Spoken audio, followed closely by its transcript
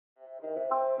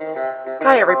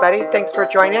Hi, everybody. Thanks for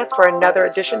joining us for another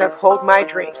edition of Hold My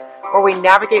Drink, where we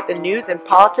navigate the news and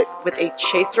politics with a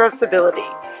chaser of civility.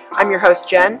 I'm your host,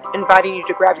 Jen, inviting you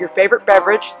to grab your favorite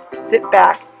beverage, sit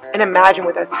back, and imagine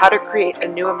with us how to create a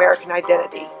new American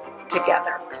identity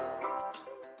together.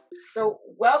 So,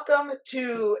 welcome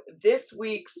to this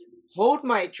week's Hold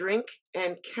My Drink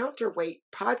and Counterweight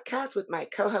podcast with my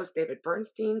co-host, David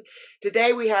Bernstein.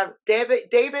 Today we have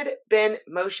David Ben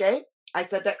Moshe. I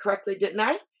said that correctly, didn't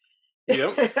I?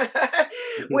 Yep.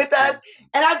 With us.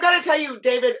 And I've got to tell you,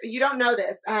 David, you don't know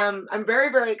this. I'm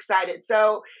very, very excited.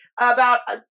 So about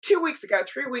 3 weeks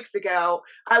ago,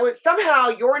 somehow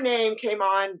your name came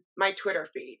on my Twitter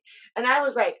feed. And I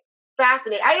was like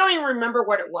fascinated. I don't even remember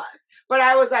what it was, but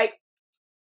I was like,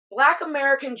 Black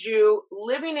American Jew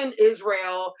living in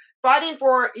Israel, fighting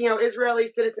for, Israeli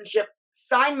citizenship,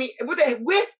 sign me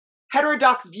with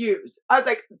heterodox views. I was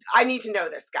like, I need to know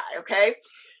this guy. Okay.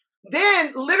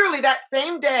 Then literally that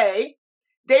same day,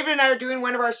 David and I are doing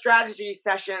one of our strategy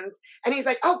sessions, and he's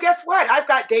like, oh, guess what? I've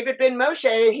got David Ben Moshe,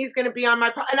 and he's going to be on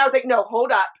my and I was like, no,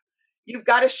 hold up. You've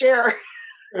got to share.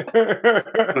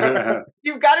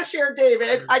 You've got to share,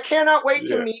 David. I cannot wait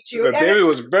to meet you. David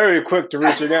was very quick to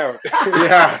reaching out.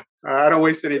 Yeah, I don't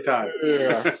waste any time.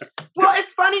 Yeah. Well,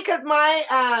 it's funny because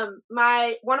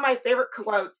my one of my favorite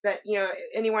quotes that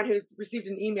anyone who's received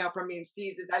an email from me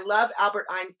sees is, I love Albert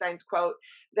Einstein's quote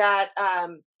that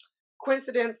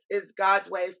coincidence is God's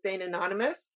way of staying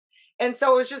anonymous. And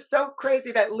so it was just so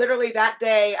crazy that literally that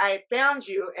day I had found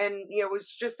you, and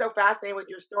was just so fascinated with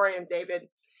your story. And David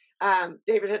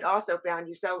had also found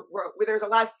you, so there's a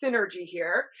lot of synergy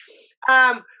here.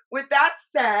 With that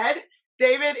said,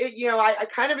 David, I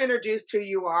kind of introduced who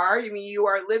you are. I mean, you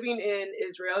are living in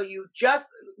Israel.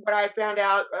 What I found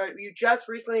out, you just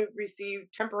recently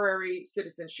received temporary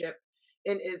citizenship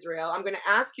in Israel. I'm going to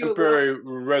ask you temporary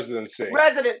residency.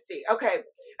 Residency, okay.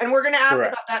 And we're going to ask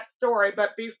Correct. about that story.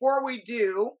 But before we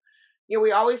do,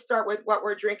 we always start with what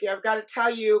we're drinking. I've got to tell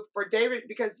you, for David,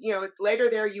 because, it's later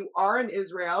there, you are in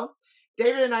Israel.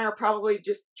 David and I are probably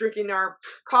just drinking our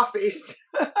coffees.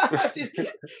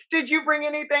 Did you bring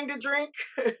anything to drink?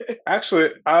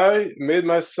 Actually, I made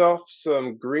myself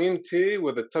some green tea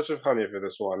with a touch of honey for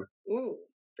this one. Ooh,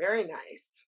 very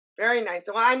nice. Very nice.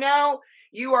 Well, I know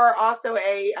you are also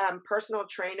a personal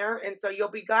trainer, and so you'll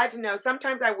be glad to know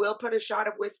sometimes I will put a shot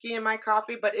of whiskey in my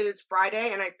coffee, but it is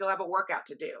Friday and I still have a workout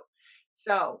to do.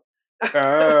 So...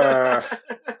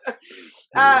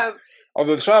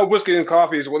 Although the shot of whiskey and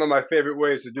coffee is one of my favorite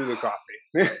ways to do the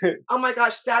coffee. Oh my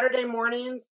gosh, Saturday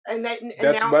mornings, that's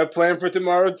now, my plan for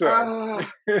tomorrow too.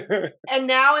 And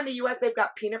now in the U.S. they've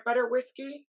got peanut butter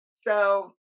whiskey,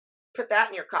 so put that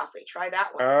in your coffee. Try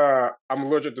that one. I'm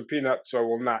allergic to peanuts, so I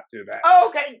will not do that. Oh,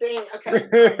 okay, dang, okay.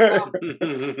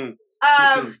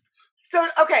 So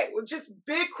okay, well, just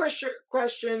big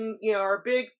question, or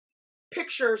big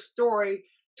picture story.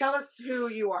 Tell us who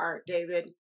you are,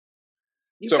 David.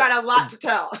 You've got a lot to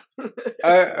tell.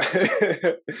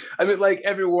 I mean, like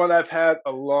everyone, I've had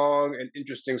a long and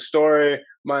interesting story.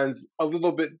 Mine's a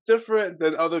little bit different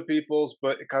than other people's,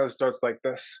 but it kind of starts like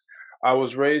this. I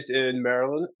was raised in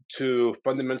Maryland to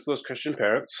fundamentalist Christian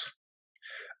parents.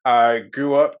 I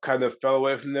grew up, kind of fell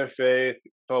away from their faith,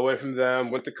 fell away from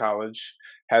them, went to college,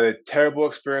 had a terrible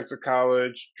experience at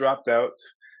college, dropped out,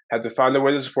 had to find a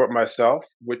way to support myself,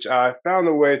 which I found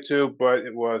a way to, but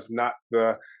it was not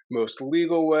the most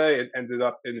legal way. It ended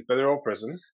up in federal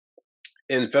prison.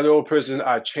 In federal prison,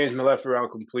 I changed my life around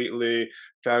completely,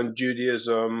 found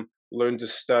Judaism, learned to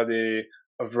study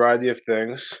a variety of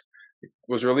things,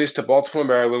 was released to Baltimore,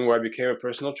 Maryland, where I became a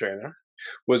personal trainer,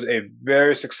 was a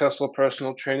very successful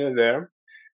personal trainer there,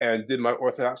 and did my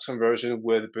Orthodox conversion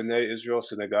with B'nai Israel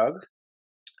Synagogue.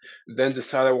 Then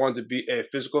decided I wanted to be a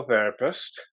physical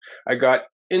therapist. I got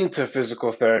into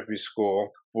physical therapy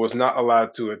school, was not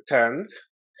allowed to attend.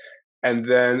 And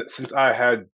then since I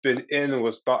had been in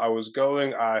and thought I was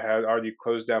going, I had already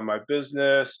closed down my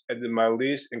business, ended my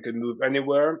lease, and could move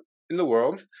anywhere in the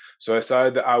world. So I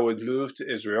decided that I would move to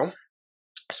Israel.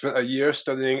 I spent a year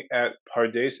studying at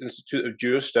Pardes Institute of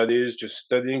Jewish Studies, just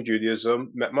studying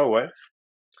Judaism, met my wife.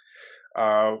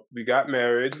 We got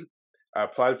married. I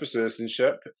applied for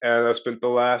citizenship, and I spent the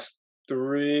last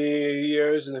 3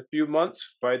 years and a few months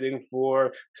fighting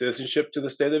for citizenship to the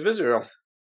state of Israel.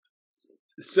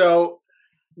 So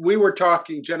we were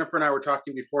talking, Jennifer and I were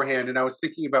talking beforehand, and I was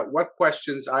thinking about what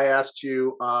questions I asked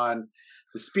you on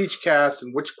the speech cast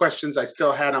and which questions I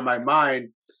still had on my mind.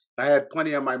 I had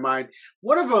plenty on my mind.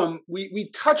 One of them we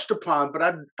touched upon, but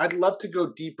I'd love to go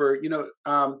deeper.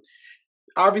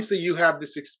 Obviously you have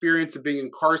this experience of being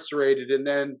incarcerated and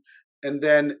then and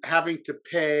then having to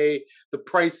pay the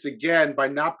price again by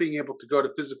not being able to go to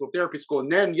physical therapy school,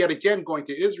 and then yet again going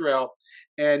to Israel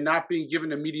and not being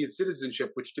given immediate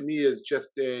citizenship, which to me is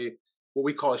just a what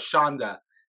we call a shanda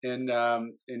in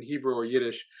Hebrew or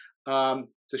Yiddish.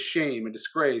 It's a shame, a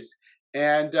disgrace,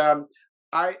 and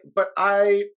I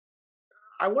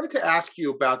wanted to ask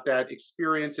you about that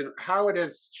experience and how it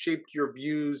has shaped your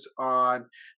views on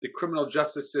the criminal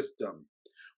justice system.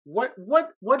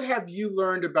 What have you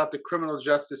learned about the criminal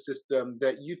justice system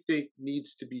that you think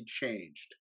needs to be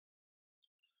changed?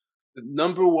 The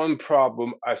number one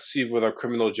problem I see with our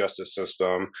criminal justice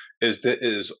system is that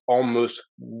it is almost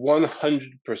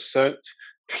 100%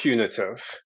 punitive,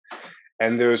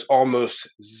 and there's almost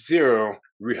zero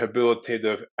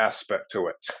rehabilitative aspect to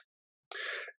it.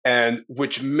 And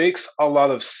which makes a lot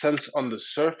of sense on the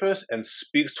surface and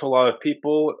speaks to a lot of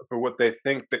people for what they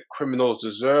think that criminals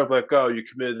deserve. Like, oh, you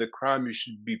committed a crime, you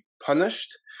should be punished.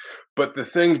 But the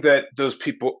thing that those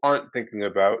people aren't thinking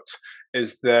about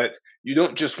is that you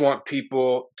don't just want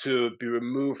people to be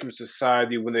removed from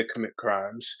society when they commit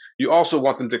crimes. You also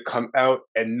want them to come out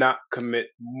and not commit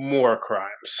more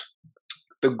crimes.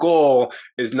 The goal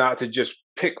is not to just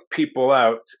pick people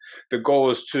out. The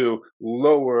goal is to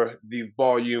lower the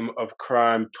volume of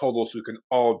crime total so we can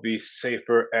all be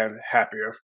safer and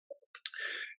happier.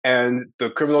 And the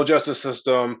criminal justice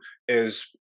system is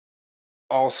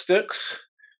all sticks,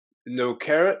 no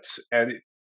carrots. And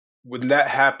when that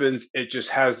happens, it just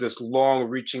has this long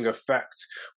reaching effect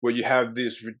where you have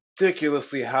these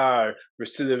ridiculously high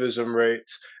recidivism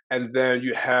rates. And then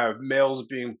you have males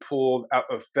being pulled out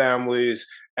of families,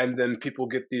 and then people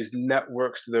get these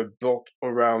networks that are built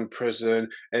around prison,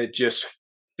 and it just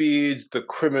feeds the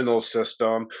criminal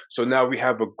system. So now we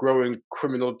have a growing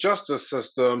criminal justice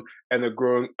system and a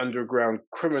growing underground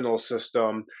criminal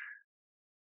system,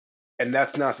 and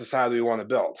that's not society we want to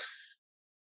build.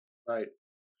 Right.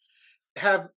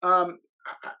 Have I'm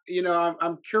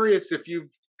curious if you've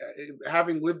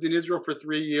having lived in Israel for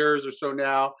 3 years or so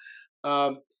now,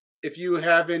 um, if you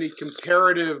have any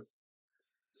comparative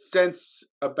sense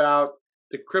about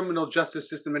the criminal justice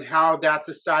system and how that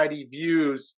society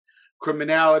views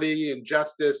criminality and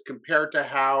justice compared to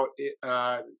how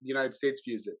the United States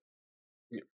views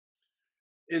it.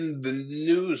 In the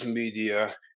news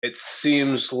media, it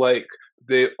seems like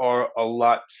they are a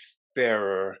lot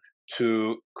fairer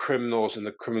to criminals in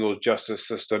the criminal justice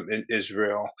system in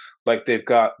Israel. Like they've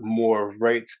got more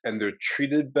rights and they're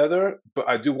treated better. But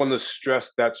I do want to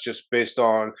stress that's just based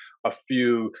on a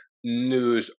few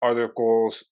news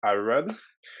articles I read,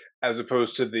 as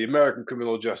opposed to the American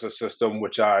criminal justice system,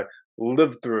 which I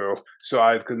lived through. So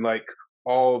I can like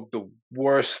all the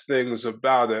worst things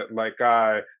about it, like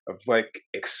I have like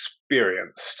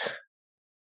experienced.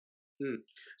 Hmm.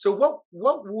 So what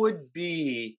would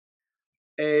be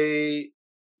a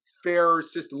fair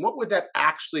system? What would that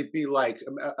actually be like?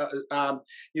 I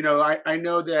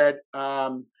know that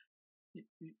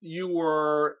you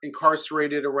were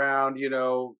incarcerated around,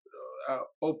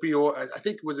 opioid. I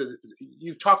think it was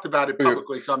you've talked about it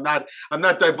publicly, so I'm not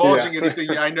Yeah, divulging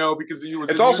anything I know because it was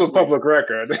it's in also Newsweek. public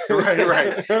record. Right,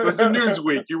 right. It was in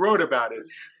Newsweek. You wrote about it,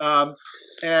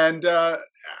 and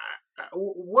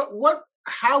what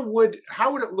how would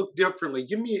it look differently?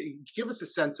 Give us a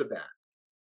sense of that.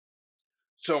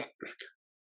 So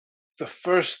the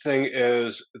first thing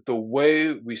is the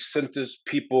way we sentence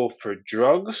people for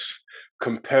drugs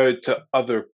compared to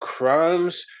other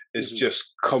crimes is Hmm. just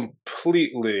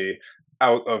completely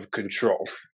out of control.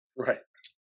 Right.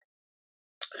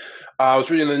 I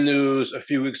was reading the news a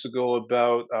few weeks ago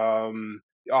about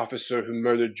the officer who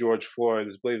murdered George Floyd.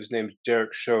 I believe his name's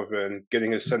Derek Chauvin,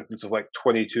 getting his sentence of like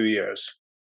 22 years.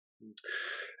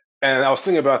 And I was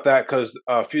thinking about that because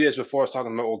a few days before I was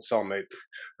talking to my old cellmate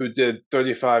who did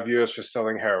 35 years for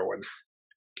selling heroin.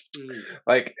 Mm.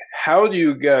 Like, how do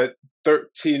you get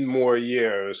 13 more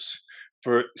years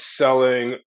for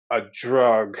selling a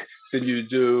drug than you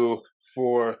do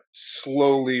for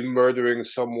slowly murdering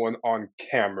someone on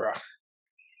camera?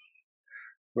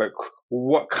 Like,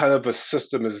 what kind of a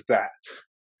system is that?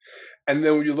 And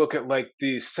then when you look at like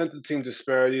the sentencing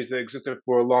disparities that existed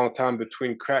for a long time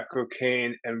between crack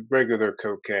cocaine and regular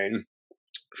cocaine,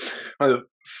 uh,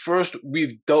 first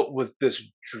we've dealt with this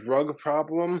drug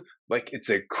problem like it's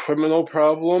a criminal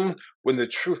problem, when the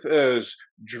truth is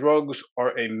drugs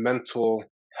are a mental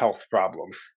health problem.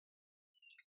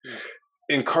 Mm.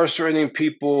 Incarcerating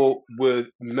people with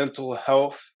mental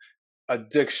health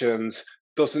addictions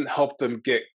doesn't help them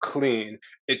get clean,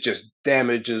 it just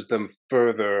damages them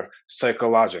further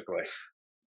psychologically.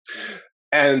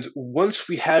 And once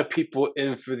we have people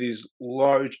in for these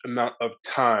large amount of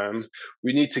time,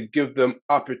 we need to give them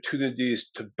opportunities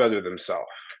to better themselves.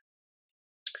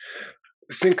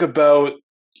 Think about,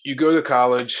 you go to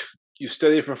college, you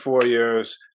study for 4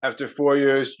 years. After 4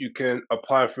 years, you can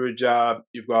apply for a job.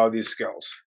 You've got all these skills.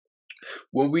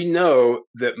 Well, we know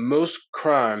that most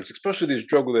crimes, especially these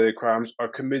drug-related crimes, are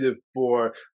committed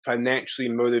for financially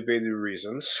motivated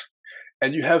reasons.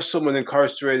 And you have someone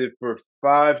incarcerated for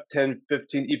 5, 10,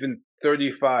 15, even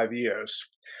 35 years.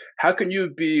 How can you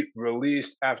be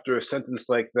released after a sentence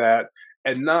like that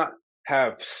and not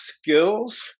have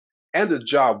skills and a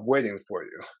job waiting for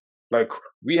you? Like,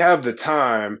 we have the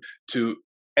time to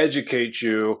educate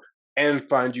you and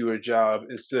find you a job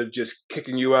instead of just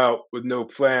kicking you out with no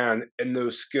plan and no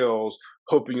skills,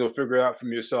 hoping you'll figure it out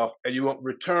from yourself and you won't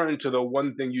return to the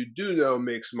one thing you do know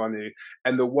makes money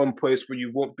and the one place where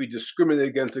you won't be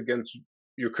discriminated against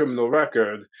your criminal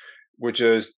record, which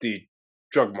is the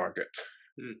drug market.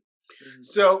 Mm.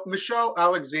 So Michelle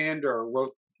Alexander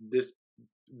wrote this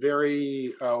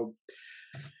very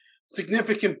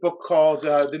significant book called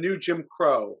 "The New Jim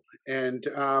Crow," and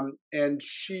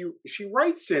she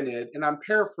writes in it, and I'm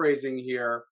paraphrasing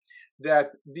here,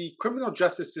 that the criminal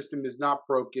justice system is not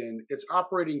broken; it's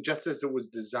operating just as it was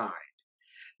designed.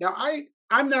 Now,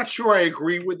 I'm not sure I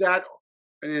agree with that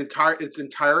in its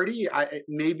entirety. It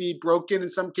may be broken in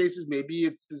some cases, maybe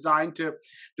it's designed to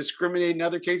discriminate in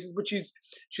other cases, but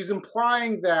she's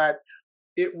implying that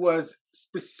it was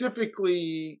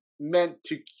specifically meant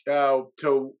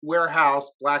to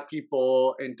warehouse Black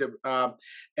people and to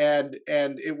and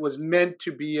it was meant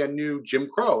to be a new Jim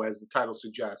Crow, as the title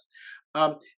suggests.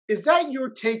 Is that your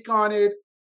take on it?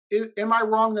 Am I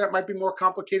wrong that it might be more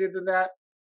complicated than that?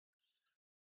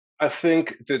 I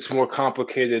think that's more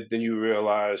complicated than you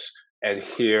realize, and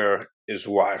here is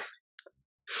why.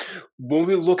 When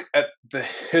we look at the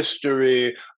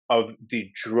history of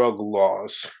the drug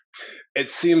laws, it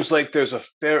seems like there's a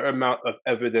fair amount of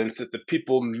evidence that the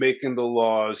people making the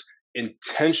laws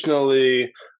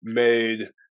intentionally made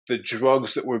the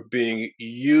drugs that were being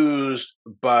used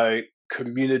by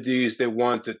communities they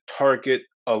wanted to target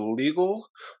illegal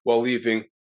while leaving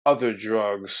other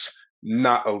drugs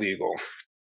not illegal.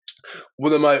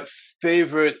 One of my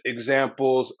favorite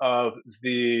examples of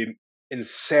the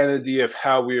insanity of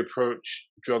how we approach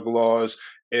drug laws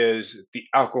is the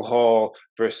alcohol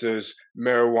versus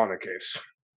marijuana case.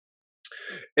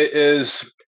 It is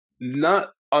not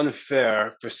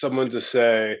unfair for someone to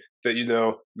say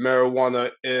that, marijuana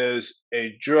is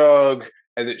a drug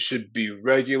and it should be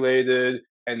regulated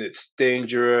and it's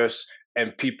dangerous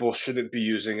and people shouldn't be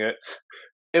using it.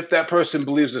 If that person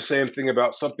believes the same thing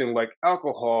about something like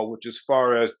alcohol, which, as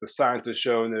far as the science has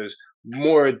shown, is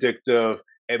more addictive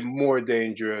and more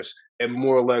dangerous and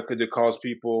more likely to cause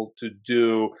people to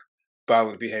do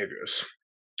violent behaviors.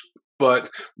 But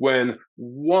when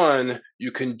one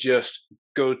you can just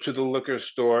go to the liquor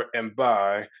store and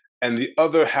buy, and the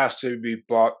other has to be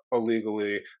bought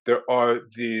illegally, there are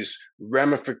these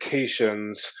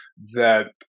ramifications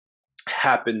that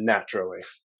happen naturally.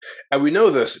 And we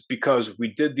know this because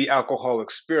we did the alcohol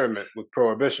experiment with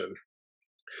prohibition.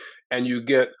 And you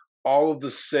get all of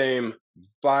the same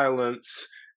violence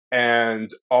and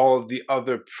all of the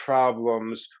other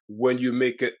problems when you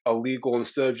make it illegal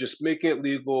instead of just making it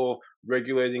legal,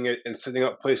 regulating it, and setting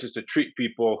up places to treat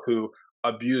people who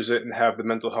abuse it and have the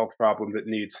mental health problem that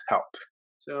needs help.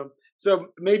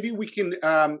 So maybe we can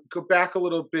go back a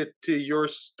little bit to your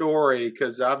story,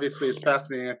 because obviously it's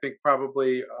fascinating. I think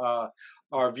probably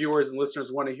our viewers and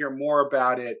listeners want to hear more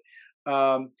about it.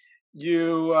 How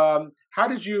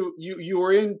did you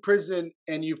were in prison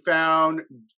and you found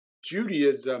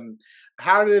Judaism?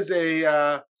 How does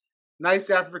a nice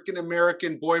African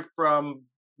American boy from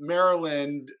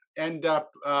Maryland end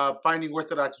up finding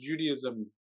Orthodox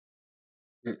Judaism?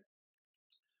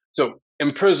 So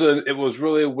in prison, it was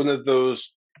really one of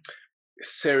those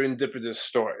serendipitous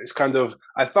stories. Kind of,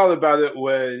 I thought about it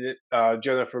when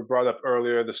Jennifer brought up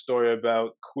earlier the story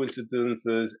about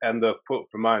coincidences and the quote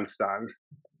from Einstein.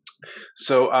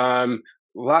 So I'm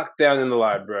locked down in the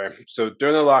library. So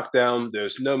during the lockdown,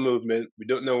 there's no movement. We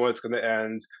don't know when it's going to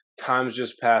end. Time's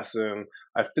just passing.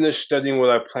 I finished studying what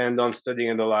I planned on studying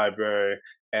in the library,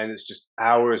 and it's just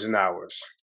hours and hours.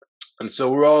 And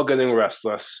so we're all getting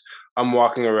restless. I'm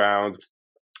walking around.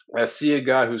 I see a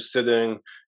guy who's sitting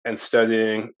and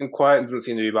studying and quiet and doesn't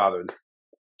seem to be bothered.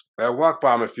 I walk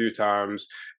by him a few times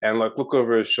and look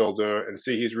over his shoulder and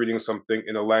see he's reading something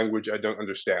in a language I don't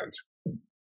understand.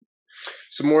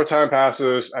 Some more time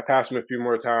passes. I pass him a few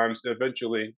more times.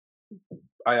 Eventually,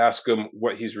 I ask him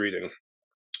what he's reading.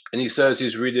 And he says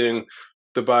he's reading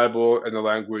the Bible and the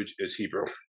language is Hebrew.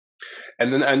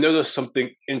 And then I noticed something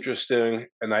interesting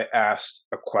and I asked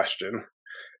a question.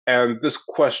 And this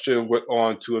question went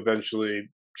on to eventually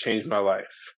change my life.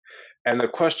 And the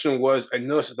question was, I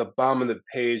noticed at the bottom of the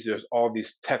page, there's all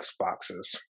these text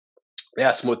boxes. I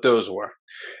asked him what those were.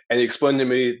 And he explained to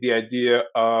me the idea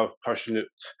of parshanut,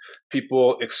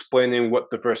 people explaining what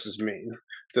the verses mean.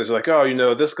 So it's like,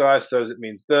 oh, this guy says it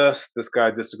means this guy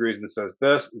disagrees and says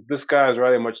this guy is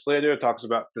writing much later, talks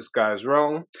about this guy is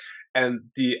wrong. And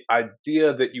the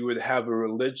idea that you would have a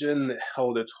religion that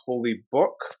held its holy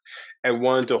book and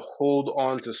wanted to hold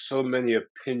on to so many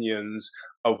opinions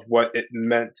of what it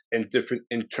meant in different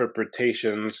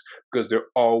interpretations because they're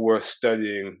all worth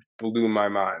studying blew my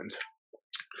mind.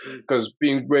 Because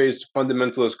being raised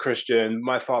fundamentalist Christian,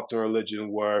 my thoughts on religion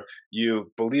were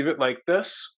you believe it like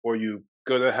this or you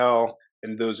go to hell,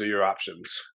 and those are your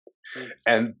options.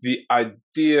 And the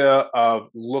idea of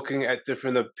looking at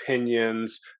different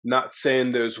opinions, not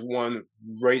saying there's one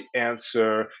right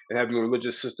answer, and having a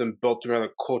religious system built around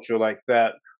a culture like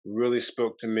that really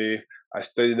spoke to me. I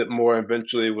studied it more and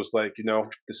eventually was like,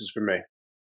 this is for me.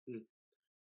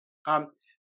 Um,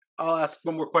 I'll ask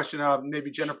one more question. Maybe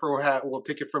Jennifer will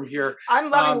take it from here. I'm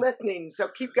loving listening, so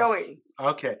keep going.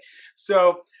 Okay,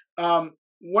 so I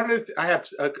have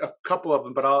a couple of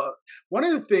them, but one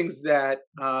of the things that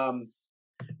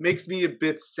makes me a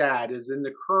bit sad is in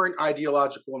the current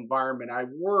ideological environment. I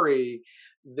worry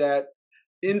that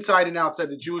inside and outside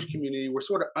the Jewish community, we're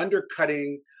sort of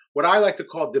undercutting what I like to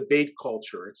call debate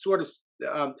culture. It's sort of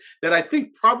that I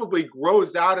think probably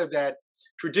grows out of that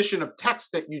tradition of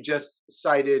text that you just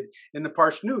cited in the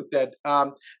Parshnut,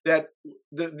 that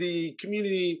the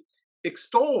community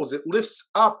extols. It lifts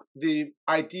up the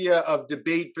idea of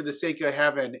debate for the sake of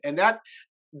heaven, and that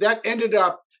ended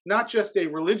up not just a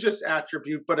religious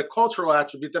attribute, but a cultural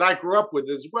attribute that I grew up with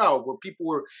as well, where people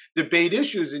were debate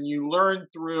issues, and you learn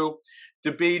through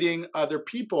debating other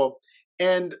people.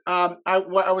 And I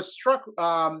was struck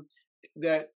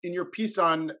that in your piece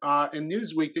on in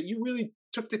Newsweek that you really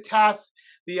took to task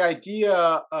the idea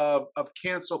of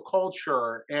cancel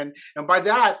culture, and by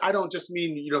that I don't just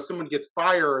mean someone gets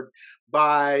fired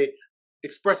by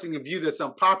expressing a view that's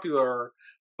unpopular,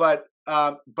 but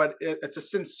it's a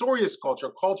censorious culture,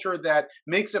 a culture that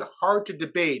makes it hard to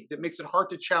debate, that makes it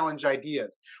hard to challenge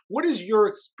ideas. What is your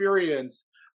experience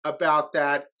about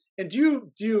that? And do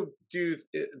you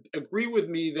agree with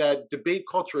me that debate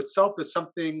culture itself is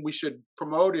something we should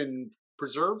promote and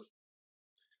preserve?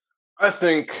 I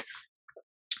think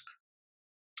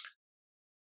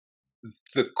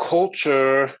the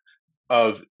culture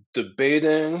of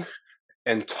debating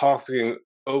and talking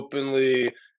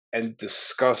openly and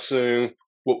discussing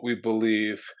what we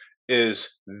believe is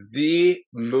the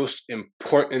most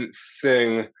important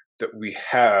thing that we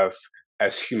have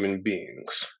as human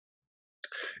beings.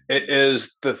 It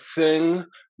is the thing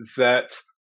that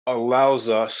allows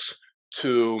us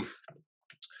to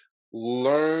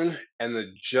learn and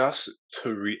adjust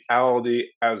to reality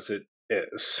as it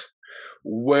is.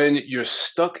 When you're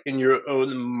stuck in your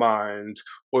own mind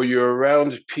or you're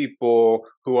around people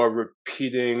who are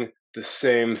repeating the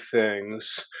same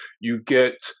things, you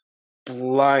get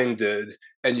blinded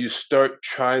and you start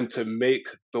trying to make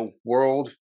the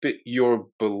world fit your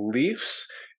beliefs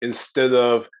instead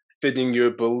of fitting your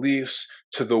beliefs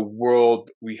to the world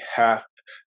we have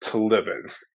to live in.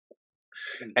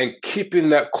 And keeping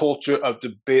that culture of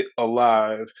debate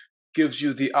alive gives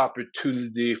you the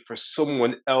opportunity for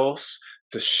someone else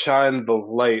to shine the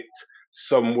light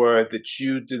somewhere that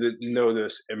you didn't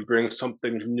notice and bring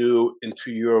something new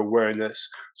into your awareness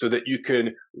so that you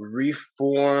can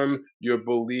reform your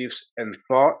beliefs and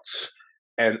thoughts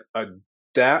and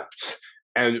adapt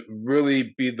and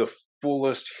really be the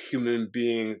fullest human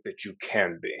being that you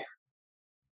can be.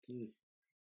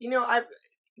 I've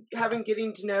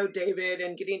getting to know David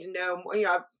and getting to know,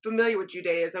 I'm familiar with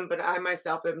Judaism, but I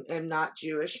myself am not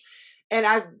Jewish. And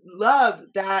I love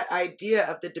that idea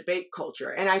of the debate culture.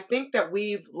 And I think that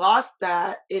we've lost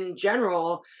that in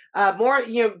general. More,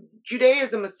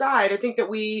 Judaism aside, I think that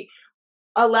we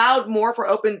allowed more for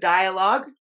open dialogue.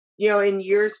 In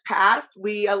years past,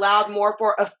 we allowed more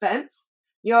for offense.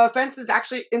 Offense is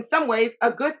actually in some ways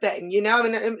a good thing,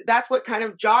 that's what kind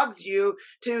of jogs you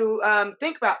to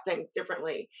think about things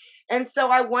differently. And so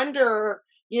I wonder,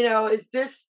 is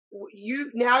this,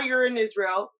 you're in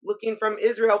Israel, looking from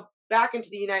Israel back into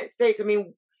the United States. I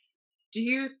mean, do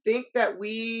you think that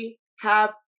we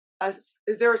have is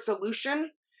there a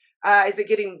solution? Is it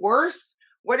getting worse?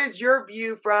 What is your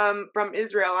view from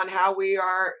Israel on how we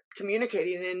are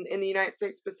communicating in the United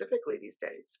States specifically these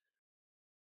days?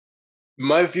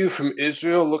 My view from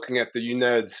Israel looking at the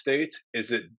United States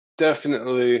is it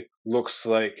definitely looks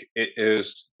like it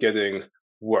is getting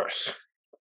worse.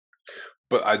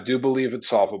 But I do believe it's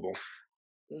solvable.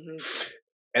 Hmm.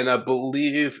 And I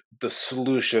believe the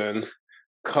solution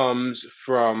comes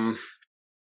from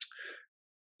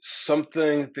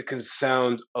something that can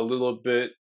sound a little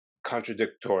bit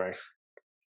contradictory.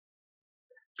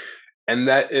 And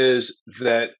that is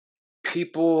that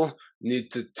people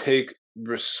need to take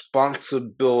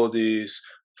responsibilities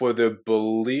for their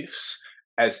beliefs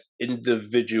as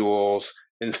individuals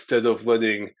instead of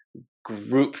letting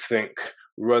groupthink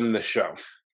run the show.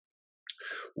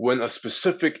 When a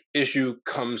specific issue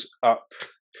comes up,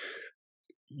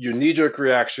 your knee-jerk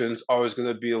reaction is always going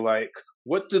to be like,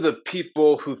 what do the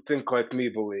people who think like me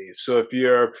believe? So if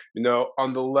you're,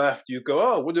 on the left, you go,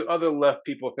 oh, what do other left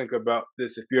people think about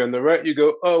this? If you're on the right, you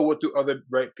go, oh, what do other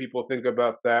right people think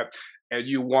about that? And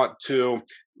you want to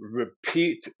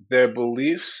repeat their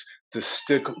beliefs to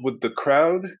stick with the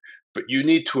crowd, but you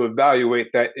need to evaluate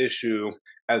that issue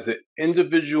as an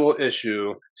individual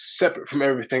issue, separate from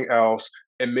everything else,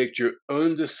 and make your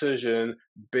own decision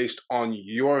based on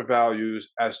your values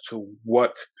as to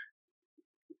what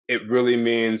it really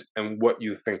means and what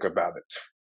you think about it.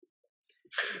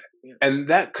 Yeah. And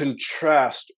that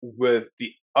contrasts with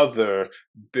the other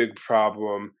big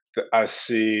problem that I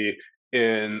see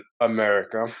in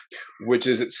America, which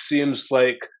is it seems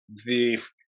like the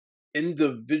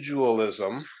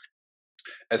individualism,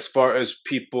 as far as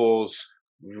people's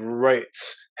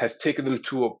rights, has taken them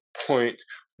to a point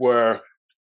where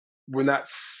we're not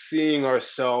seeing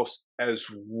ourselves as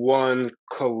one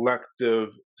collective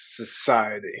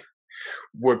society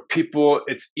where people,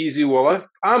 it's easy, well, if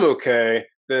I'm okay,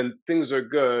 then things are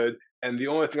good. And the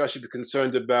only thing I should be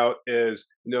concerned about is,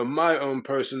 my own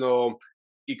personal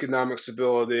economic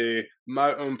stability,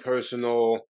 my own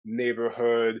personal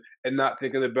neighborhood, and not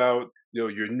thinking about,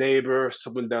 your neighbor,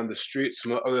 someone down the street,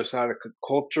 some other side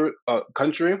of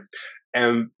country.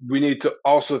 And we need to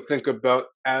also think about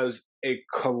as a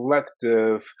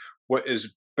collective what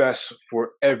is best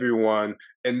for everyone,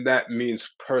 and that means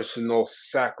personal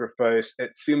sacrifice.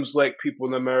 It seems like people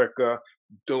in America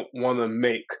don't want to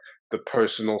make the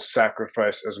personal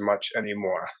sacrifice as much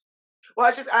anymore.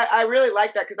 Well, I really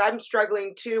like that because I'm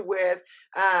struggling too with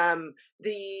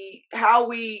the how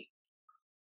we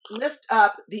lift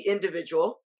up the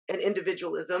individual and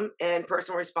individualism and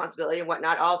personal responsibility and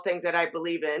whatnot, all things that I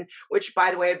believe in, which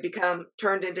by the way have become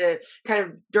turned into kind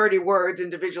of dirty words,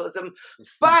 individualism,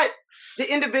 but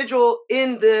the individual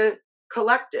in the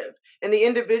collective and the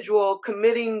individual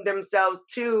committing themselves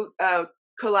to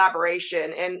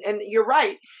collaboration. And you're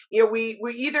right. We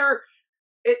either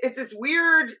it's this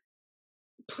weird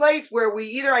place where we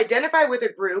either identify with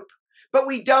a group, but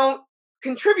we don't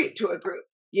contribute to a group.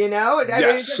 I mean,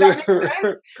 Yes, does that make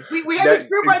sense? We have this that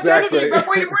group identity, exactly. but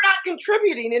we're not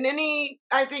contributing in any,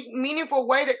 I think, meaningful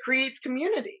way that creates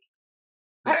community.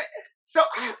 So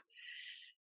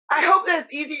I hope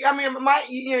that's easy. I mean,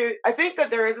 I think that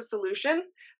there is a solution.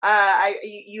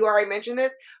 You already mentioned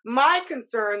this. My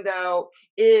concern, though,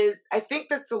 is I think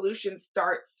the solution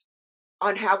starts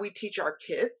on how we teach our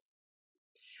kids.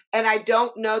 And I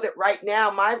don't know that right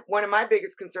now, one of my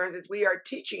biggest concerns is we are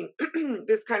teaching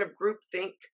this kind of group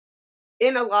think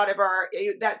in a lot of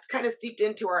that's kind of seeped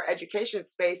into our education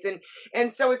space.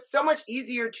 And so it's so much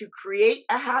easier to create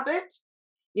a habit,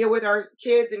 with our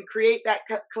kids and create that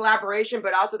collaboration,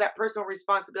 but also that personal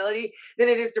responsibility than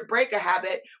it is to break a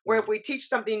habit where if we teach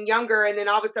something younger and then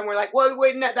all of a sudden we're like, well,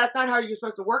 wait, no, that's not how you're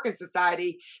supposed to work in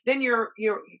society. Then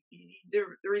the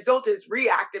result is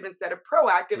reactive instead of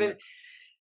proactive. And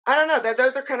I don't know that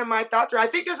those are kind of my thoughts. Or I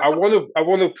think there's a I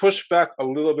want to push back a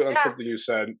little bit on yeah. something you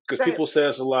said because Say it. people say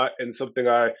this a lot, and something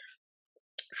I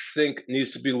think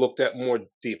needs to be looked at more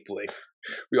deeply.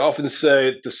 We often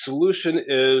say the solution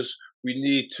is we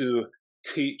need to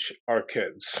teach our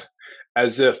kids,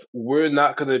 as if we're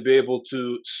not going to be able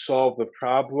to solve the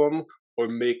problem or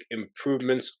make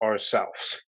improvements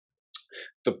ourselves.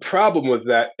 The problem with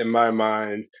that, in my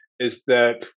mind, is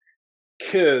that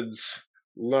kids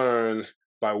learn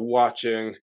by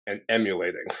watching and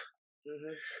emulating.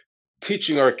 Hmm.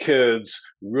 Teaching our kids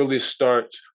really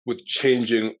starts with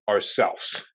changing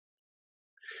ourselves.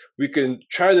 We can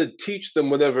try to teach them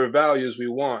whatever values we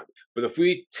want, but if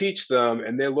we teach them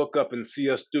and they look up and see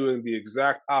us doing the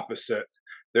exact opposite,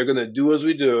 they're going to do as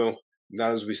we do,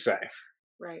 not as we say.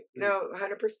 Right. No,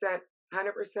 100%.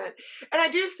 100%. And I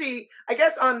do see, I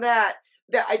guess on that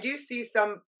I do see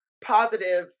some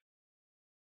positive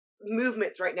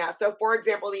movements right now. So, for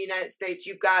example, in the United States,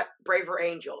 you've got Braver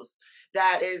Angels.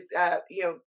 that is,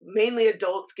 mainly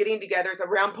adults getting together. It's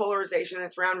around polarization.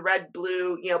 It's around red,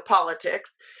 blue,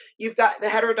 politics. You've got the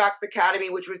Heterodox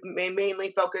Academy, which was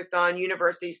mainly focused on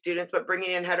university students, but bringing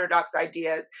in heterodox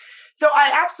ideas. So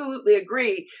I absolutely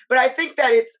agree. But I think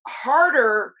that it's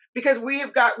harder because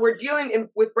we're dealing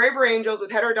with Braver Angels,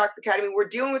 with Heterodox Academy. We're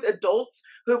dealing with adults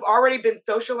who have already been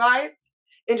socialized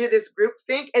into this group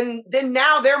think, and then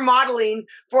now they're modeling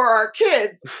for our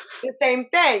kids the same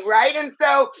thing, right? And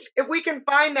so if we can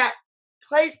find that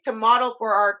place to model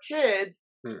for our kids,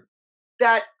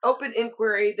 that open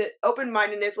inquiry, that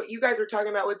open-mindedness, what you guys were talking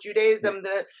about with Judaism,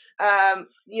 the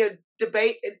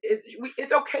debate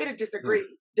it's okay to disagree.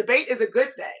 Debate is a good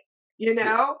thing,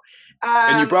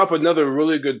 And you brought up another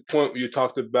really good point where you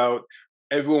talked about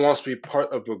everyone wants to be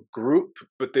part of a group,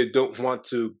 but they don't want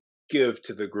to give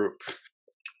to the group,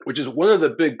 which is one of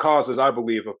the big causes, I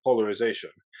believe, of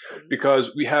polarization.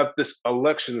 Because we have this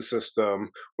election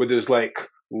system where there's like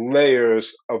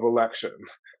layers of election.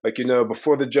 Like,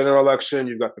 before the general election,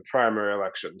 you've got the primary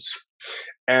elections.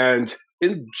 And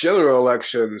in general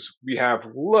elections, we have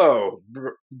low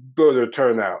voter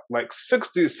turnout, like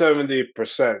 60,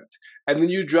 70%. And then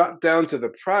you drop down to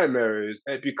the primaries,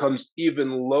 and it becomes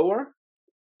even lower.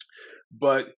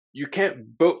 But you can't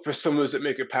vote for someone who doesn't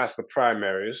make it past the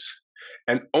primaries.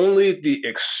 And only the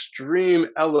extreme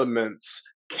elements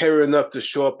care enough to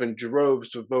show up in droves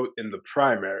to vote in the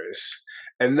primaries.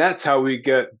 And that's how we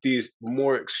get these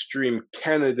more extreme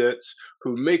candidates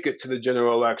who make it to the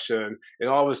general election. And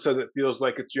all of a sudden it feels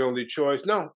like it's your only choice.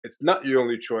 No, it's not your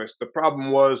only choice. The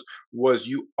problem was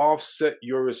you offset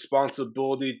your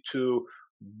responsibility to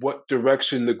what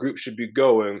direction the group should be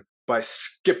going by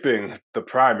skipping the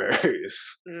primaries.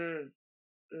 And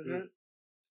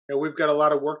we've got a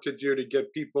lot of work to do to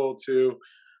get people to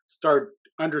start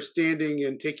understanding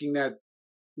and taking that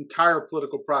entire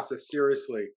political process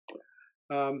seriously.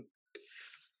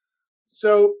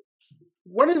 So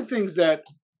one of the things that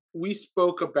we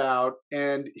spoke about,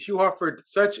 and you offered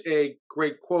such a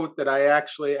great quote that I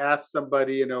actually asked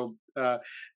somebody,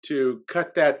 to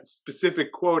cut that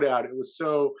specific quote out. It was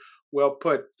so well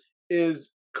put,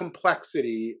 is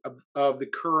complexity of the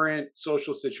current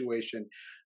social situation.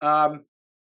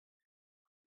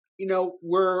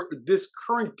 Where this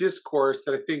current discourse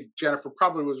that I think Jennifer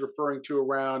probably was referring to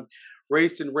around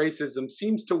race and racism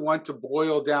seems to want to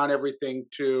boil down everything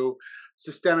to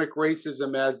systemic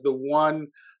racism as the one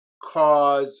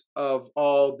cause of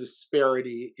all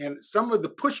disparity. And some of the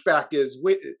pushback is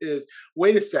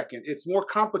wait a second, it's more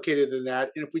complicated than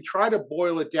that. And if we try to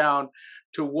boil it down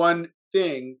to one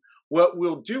thing, what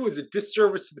we'll do is a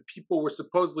disservice to the people we're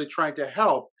supposedly trying to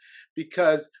help,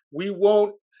 because we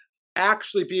won't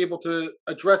actually be able to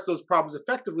address those problems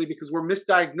effectively because we're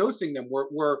misdiagnosing them.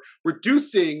 We're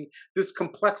reducing this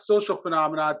complex social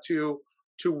phenomena to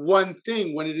one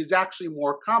thing when it is actually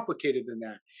more complicated than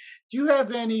that. Do you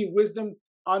have any wisdom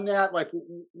on that? Like,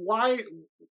 why?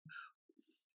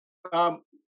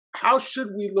 How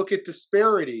should we look at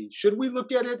disparity? Should we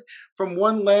look at it from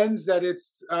one lens that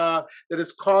it's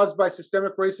caused by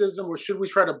systemic racism, or should we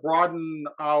try to broaden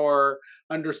our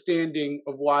understanding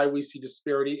of why we see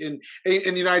disparity in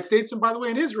the United States, and by the way,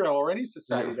 in Israel or any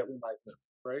society that we might live,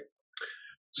 right?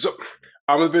 So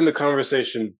I'm going to bring the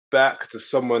conversation back to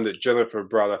someone that Jennifer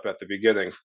brought up at the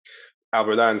beginning,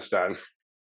 Albert Einstein.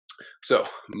 So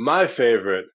my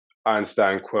favorite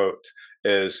Einstein quote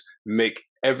is, make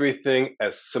everything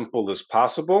as simple as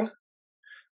possible,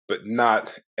 but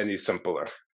not any simpler.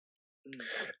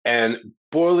 And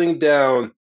boiling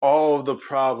down all of the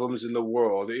problems in the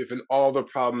world, even all the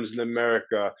problems in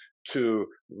America, to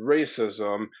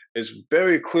racism is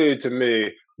very clear to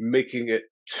me making it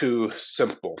too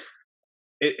simple.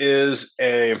 It is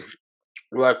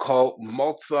what I call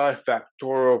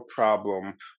multifactorial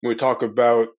problem when we talk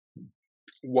about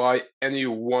why any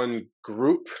one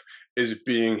group is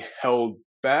being held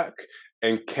back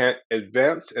and can't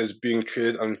advance, as being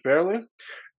treated unfairly.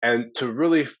 And to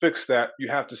really fix that, you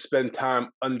have to spend time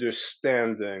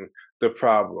understanding the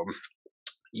problem.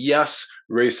 Yes,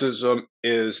 racism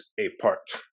is a part,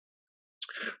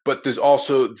 but there's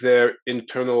also their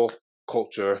internal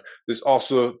culture. There's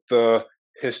also the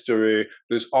history.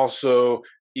 There's also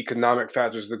economic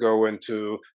factors that go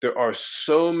into. There are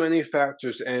so many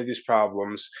factors to any of these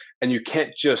problems, and you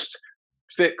can't just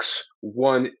fix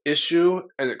one issue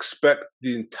and expect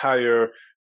the entire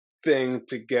thing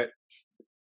to get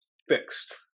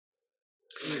fixed.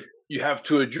 You have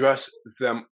to address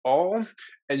them all,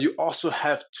 and you also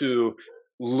have to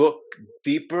look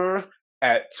deeper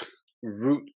at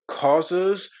root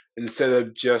causes instead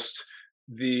of just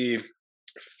the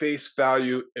face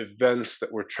value events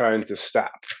that we're trying to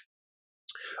stop.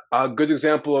 A good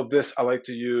example of this I like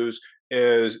to use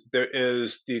is there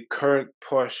is the current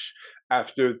push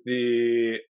after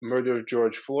the murder of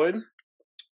George Floyd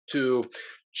to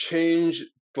change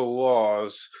the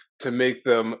laws to make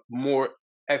them more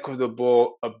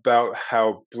equitable about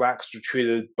how blacks are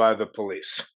treated by the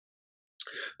police.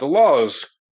 The laws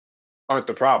aren't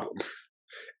the problem.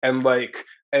 And like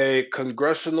a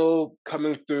congressional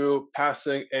coming through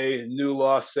passing a new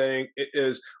law saying it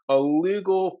is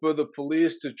illegal for the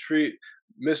police to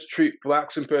mistreat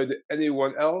blacks compared to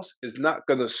anyone else is not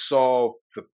going to solve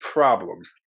the problem.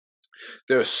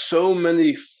 There are so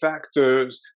many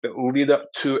factors that lead up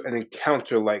to an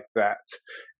encounter like that,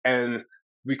 and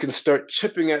we can start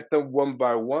chipping at them one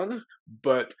by one,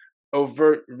 but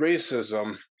overt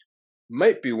racism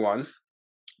might be one,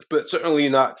 but certainly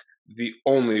not the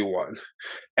only one.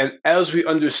 And as we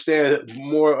understand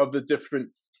more of the different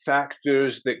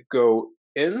factors that go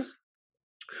in,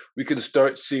 we can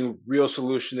start seeing real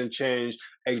solution and change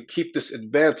and keep this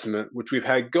advancement, which we've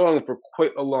had going for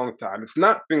quite a long time. It's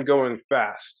not been going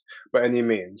fast by any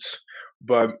means,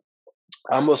 but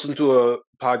I'm listening to a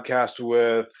podcast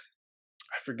with,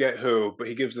 I forget who, but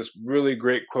he gives this really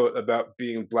great quote about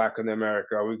being black in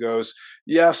America. He goes,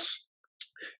 yes,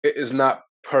 it is not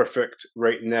perfect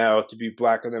right now to be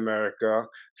black in America.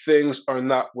 Things are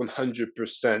not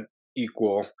 100%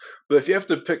 equal. But if you have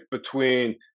to pick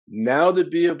between now to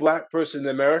be a black person in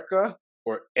America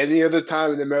or any other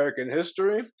time in American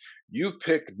history, you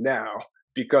pick now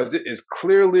because it is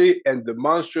clearly and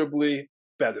demonstrably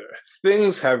better.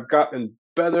 Things have gotten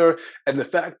better. And the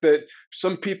fact that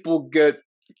some people get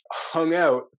hung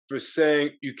out for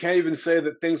saying you can't even say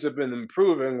that things have been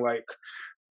improving, like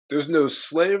there's no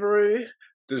slavery,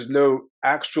 there's no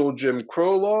actual Jim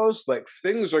Crow laws, like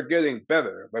things are getting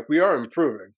better, like we are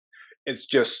improving. It's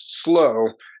just slow,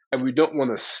 and we don't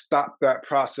want to stop that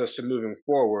process from moving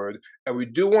forward. And we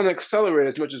do want to accelerate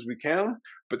as much as we can,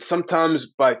 but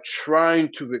sometimes by trying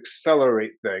to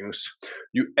accelerate things,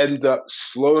 you end up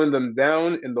slowing them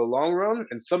down in the long run,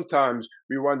 and sometimes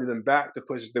rewinding them back to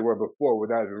places they were before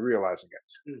without even realizing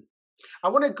it. I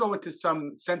want to go into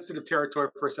some sensitive territory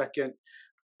for a second.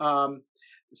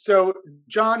 So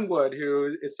John Wood,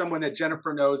 who is someone that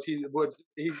Jennifer knows, he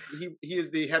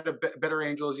is the head of Better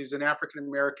Angels. He's an African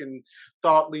American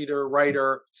thought leader,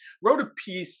 writer. Wrote a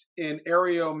piece in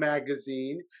Aereo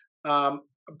magazine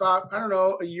about, I don't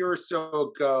know, a year or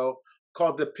so ago,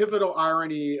 called "The Pivotal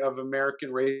Irony of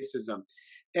American Racism."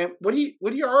 And what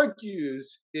he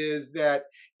argues is that,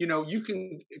 you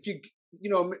can, if you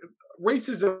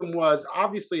racism was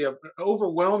obviously an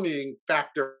overwhelming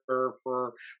factor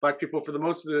for Black people for the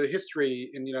most of the history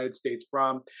in the United States,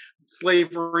 from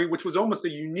slavery, which was almost a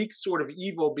unique sort of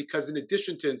evil, because in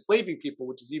addition to enslaving people,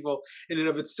 which is evil in and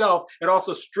of itself, it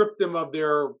also stripped them of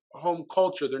their home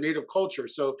culture, their native culture.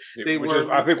 So they which were, is,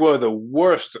 I think, one of the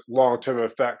worst long-term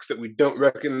effects that we don't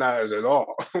recognize at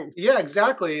all. yeah,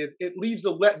 exactly. It leaves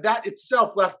that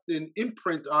itself left an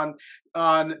imprint on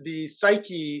the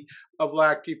psyche of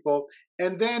Black people.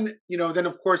 And then, then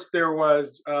of course there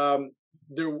was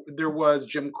there was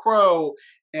Jim Crow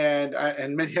and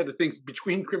many other things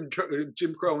between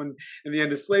Jim Crow and the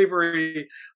end of slavery,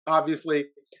 obviously.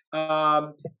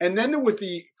 And then there was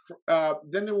the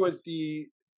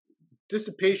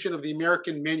dissipation of the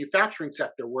American manufacturing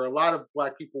sector, where a lot of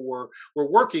Black people were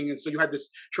working, and so you had this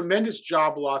tremendous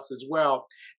job loss as well.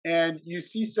 And you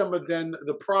see some of then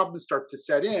the problems start to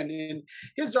set in. And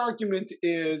his argument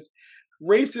is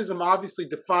racism obviously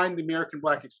defined the American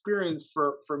Black experience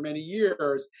for many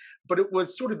years, but it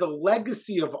was sort of the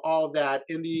legacy of all that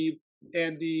and the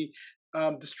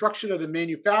destruction of the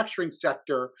manufacturing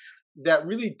sector that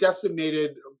really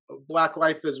decimated Black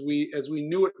life as we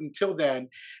knew it until then.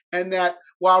 And that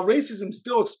while racism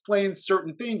still explains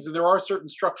certain things, and there are certain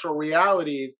structural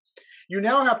realities, you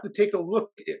now have to take a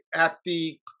look at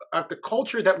the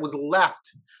culture that was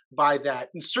left by that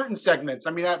in certain segments.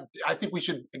 I mean, I think we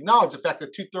should acknowledge the fact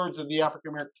that 2/3 of the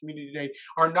African American community today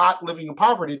are not living in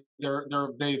poverty. They're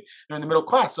in the middle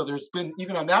class. So there's been,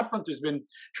 even on that front, there's been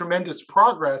tremendous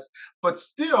progress. But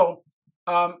still,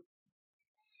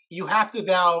 you have to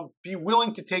now be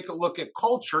willing to take a look at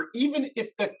culture, even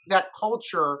if that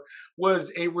culture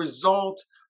was a result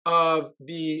of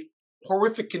the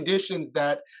horrific conditions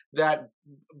that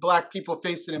Black people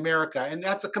face in America. And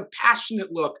that's a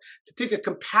compassionate look, to take a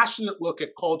compassionate look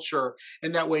at culture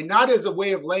in that way, not as a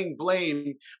way of laying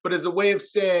blame, but as a way of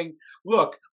saying,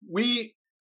 look, we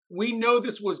know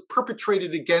this was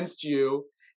perpetrated against you,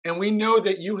 and we know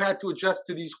that you had to adjust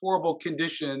to these horrible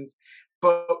conditions.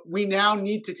 but we now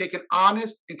need to take an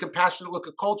honest and compassionate look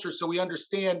at culture so we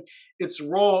understand its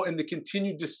role in the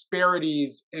continued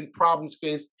disparities and problems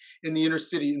faced in the inner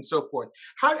city and so forth.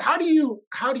 How do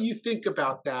you think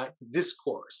about that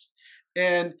discourse?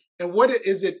 And what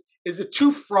is it? Is it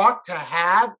too fraught to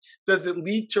have? Does it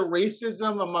lead to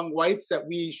racism among whites that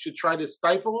we should try to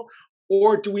stifle?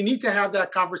 Or do we need to have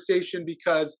that conversation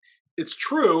because it's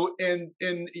true and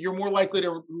you're more likely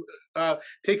to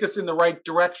take us in the right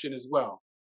direction as well?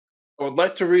 I would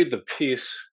like to read the piece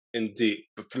in deep,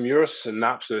 but from your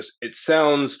synopsis, it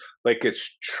sounds like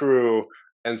it's true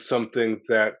and something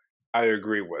that I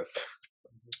agree with.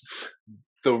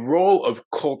 The role of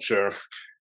culture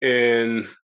in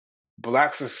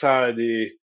Black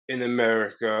society in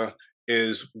America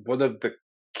is one of the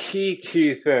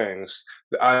key things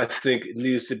that I think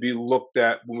needs to be looked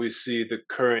at when we see the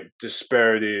current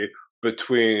disparity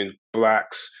between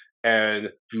Blacks and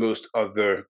most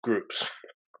other groups.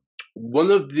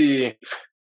 One of the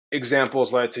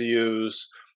examples I like to use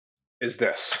is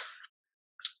this.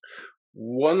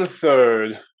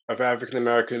 1/3 of African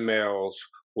American males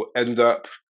will end up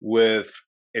with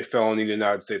a felony in the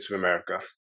United States of America.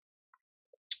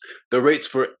 The rates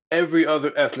for every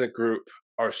other ethnic group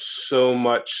are so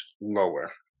much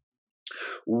lower.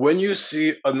 When you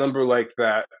see a number like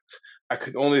that, I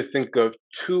can only think of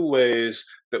two ways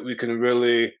that we can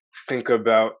really think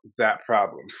about that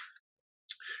problem.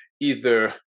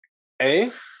 Either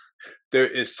A, there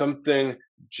is something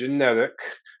genetic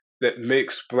that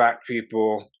makes Black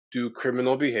people do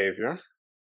criminal behavior,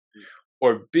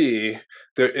 or B,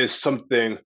 there is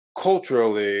something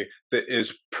culturally that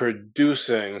is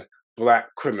producing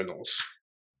Black criminals.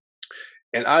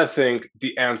 And I think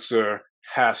the answer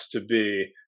has to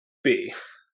be B,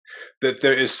 that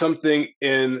there is something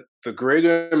in the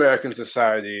greater American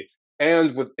society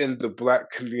and within the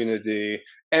Black community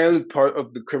and part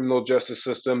of the criminal justice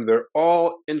system. They're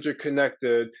all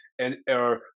interconnected and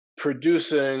are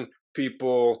producing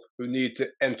people who need to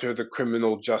enter the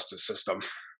criminal justice system.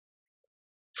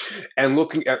 And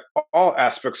looking at all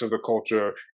aspects of the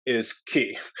culture is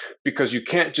key, because you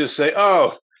can't just say,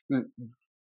 oh,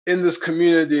 in this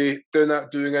community, they're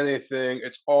not doing anything.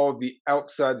 It's all the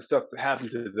outside stuff that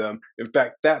happened to them. In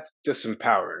fact, that's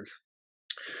disempowering.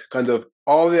 Kind of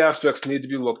all the aspects need to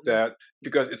be looked at,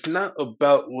 because it's not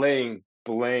about laying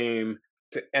blame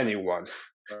to anyone.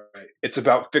 Right. It's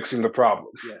about fixing the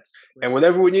problem. Yes. Right. And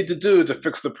whatever we need to do to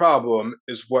fix the problem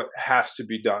is what has to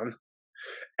be done.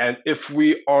 And if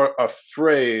we are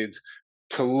afraid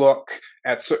to look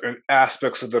at certain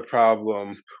aspects of the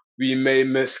problem, we may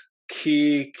miss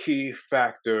key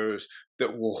factors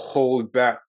that will hold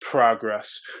back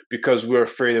progress because we're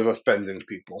afraid of offending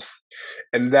people.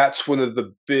 And that's one of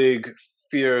the big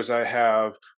fears I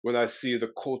have when I see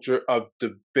the culture of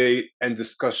debate and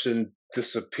discussion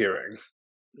disappearing.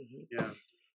 Mm-hmm. Yeah.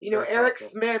 You know, Eric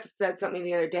Smith said something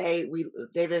the other day,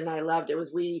 David and I loved it,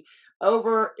 was we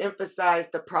overemphasize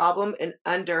the problem and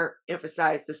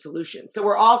underemphasize the solution. So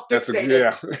we're all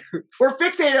fixated. We're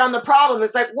fixated on the problem.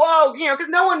 It's like, whoa, you know, because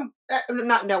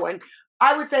not no one,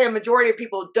 I would say a majority of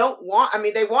people don't want,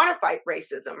 they want to fight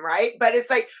racism, right? But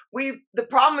it's like the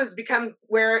problem has become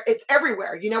where it's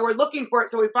everywhere. You know, we're looking for it,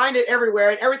 so we find it everywhere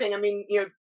and everything.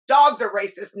 Dogs are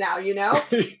racist now, you know?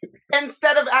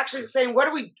 Instead of actually saying,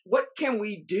 what can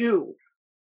we do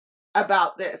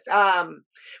about this?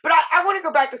 But I want to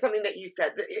go back to something that you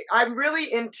said. I'm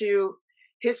really into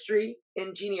history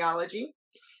and genealogy.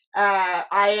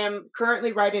 I am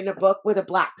currently writing a book with a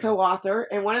Black co-author.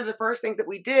 And one of the first things that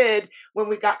we did when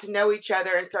we got to know each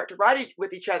other and start to write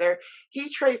with each other, he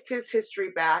traced his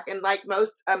history back. And like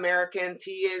most Americans,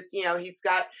 he's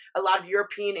got a lot of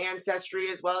European ancestry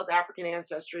as well as African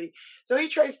ancestry. So he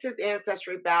traced his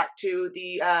ancestry back to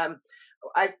the,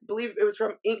 I believe it was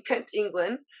from Kent,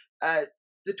 England,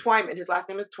 the Twyman. His last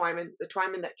name is Twyman, the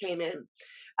Twyman that came in.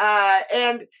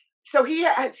 And so he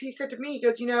said to me, he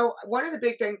goes, one of the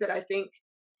big things that I think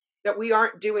that we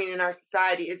aren't doing in our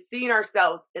society is seeing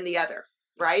ourselves in the other,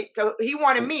 right? So he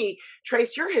wanted me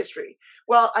trace your history.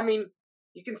 Well,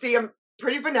 you can see I'm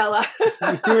pretty vanilla,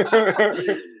 but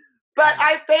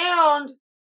I found,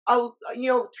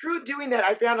 through doing that,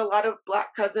 I found a lot of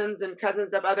Black cousins and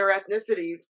cousins of other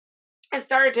ethnicities, and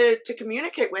started to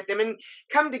communicate with them and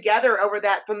come together over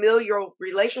that familial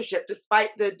relationship, despite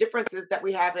the differences that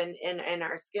we have in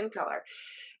our skin color.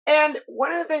 And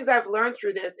one of the things I've learned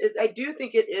through this is I do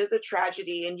think it is a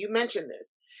tragedy, and you mentioned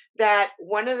this, that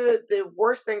one of the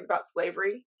worst things about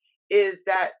slavery is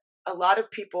that a lot of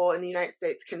people in the United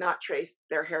States cannot trace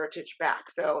their heritage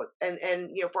back. So, and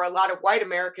for a lot of white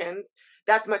Americans,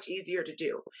 that's much easier to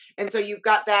do. And so you've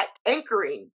got that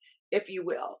anchoring if you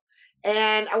will.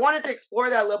 And I wanted to explore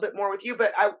that a little bit more with you,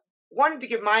 but I wanted to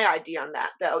give my idea on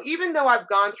that though. Even though I've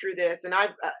gone through this and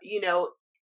I've,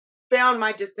 found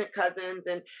my distant cousins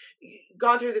and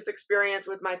gone through this experience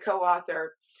with my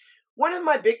co-author, one of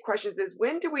my big questions is,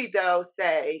 when do we though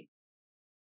say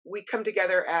we come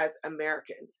together as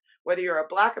Americans? Whether you're a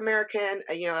Black American,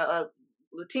 a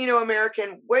Latino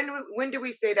American, when do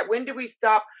we say that? When do we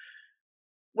stop?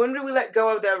 When do we let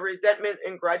go of the resentment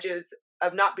and grudges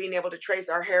of not being able to trace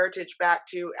our heritage back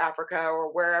to Africa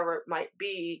or wherever it might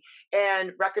be,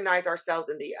 and recognize ourselves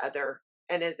in the other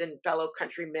and as in fellow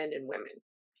countrymen and women?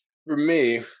 For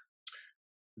me,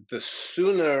 the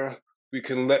sooner we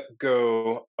can let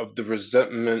go of the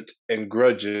resentment and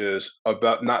grudges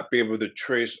about not being able to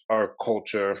trace our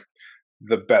culture,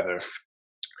 the better.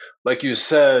 Like you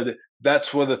said,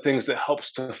 that's one of the things that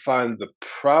helps to find the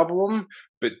problem,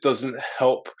 but doesn't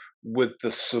help with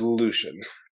the solution.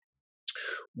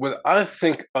 When I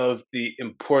think of the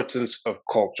importance of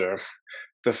culture,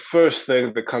 the first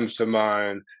thing that comes to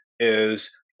mind is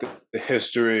the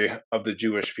history of the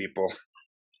Jewish people,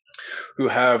 who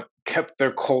have kept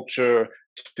their culture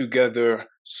together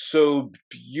so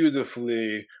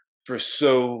beautifully for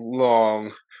so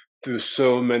long through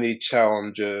so many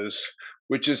challenges,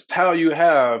 which is how you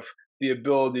have the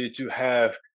ability to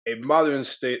have a modern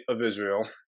state of Israel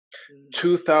Mm.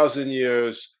 2,000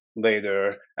 years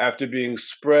later, after being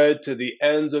spread to the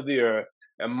ends of the earth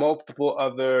and multiple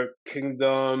other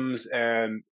kingdoms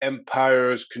and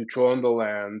empires controlling the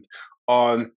land,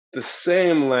 on the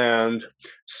same land,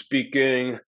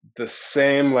 speaking the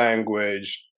same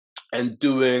language, and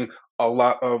doing a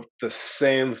lot of the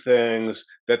same things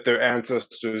that their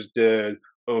ancestors did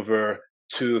over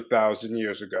 2,000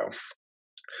 years ago.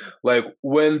 Like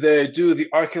when they do the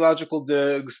archaeological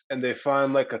digs and they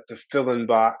find like a tefillin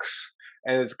box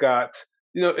and it's got,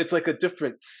 it's like a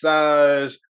different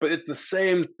size, but it's the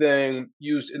same thing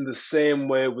used in the same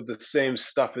way with the same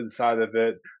stuff inside of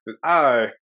it that I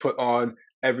put on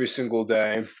every single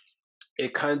day.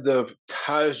 It kind of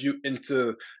ties you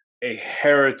into a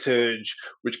heritage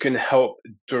which can help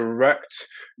direct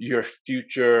your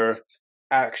future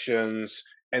actions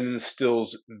and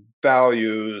instills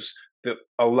values that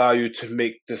allow you to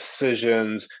make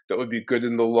decisions that would be good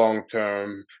in the long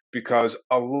term, because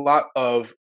a lot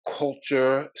of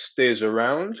culture stays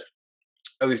around,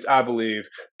 at least I believe,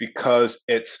 because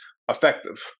it's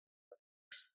effective.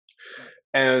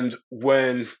 And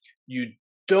when you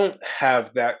don't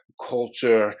have that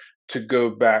culture to go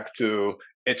back to,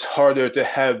 it's harder to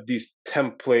have these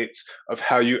templates of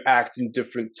how you act in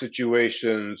different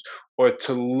situations, or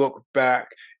to look back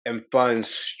and find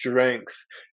strength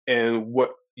in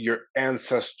what your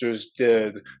ancestors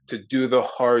did to do the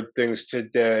hard things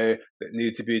today that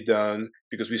need to be done,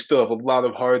 because we still have a lot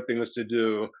of hard things to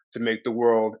do to make the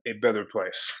world a better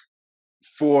place.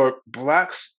 For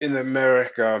Blacks in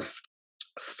America,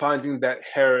 finding that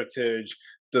heritage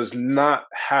does not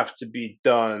have to be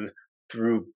done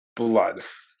through blood.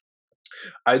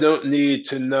 I don't need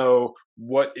to know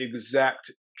what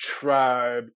exact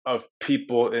tribe of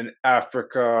people in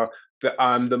Africa that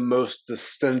I'm the most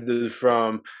descended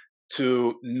from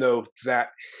to know that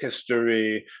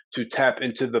history, to tap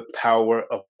into the power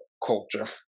of culture.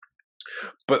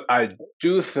 But I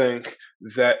do think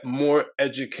that more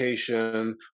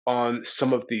education on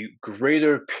some of the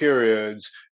greater periods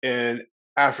in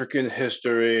African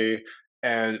history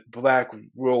and Black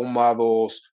role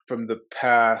models from the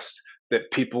past that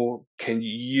people can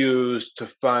use to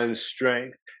find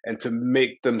strength and to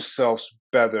make themselves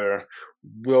better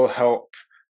will help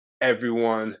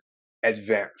everyone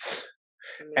advance.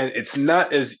 And Amazing. it's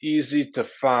not as easy to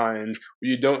find.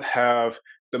 You don't have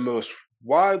the most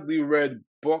widely read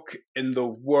book in the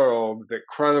world that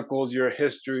chronicles your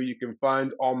history. You can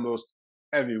find almost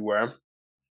everywhere,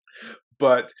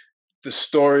 but the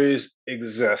stories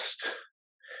exist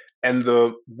and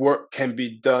the work can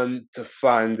be done to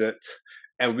find it.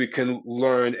 And we can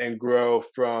learn and grow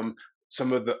from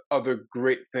some of the other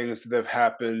great things that have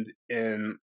happened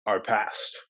in our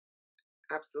past.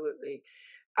 Absolutely.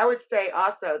 I would say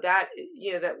also that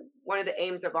that one of the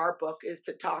aims of our book is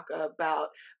to talk about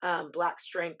Black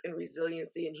strength and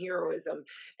resiliency and heroism.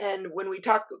 And when we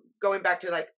talk, going back to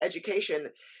like education,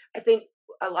 I think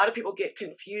a lot of people get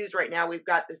confused right now. We've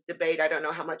got this debate. I don't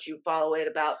know how much you follow it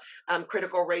about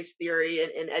critical race theory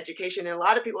in education, and a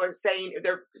lot of people are saying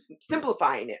they're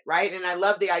simplifying it, right? And I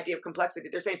love the idea of complexity.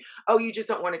 They're saying, "Oh, you just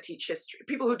don't want to teach history."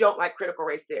 People who don't like critical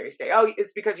race theory say, "Oh,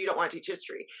 it's because you don't want to teach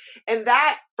history." And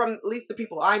that, from at least the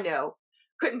people I know,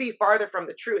 couldn't be farther from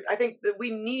the truth. I think that we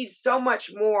need so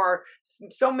much more,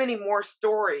 so many more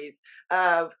stories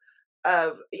of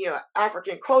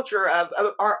African culture, of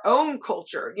our own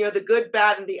culture, the good,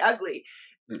 bad, and the ugly.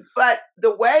 Mm. But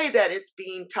the way that it's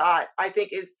being taught, I think,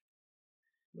 is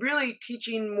really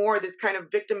teaching more this kind of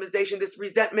victimization, this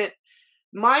resentment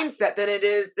mindset than it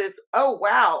is this, oh,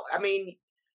 wow. I mean,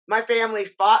 my family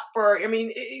fought for,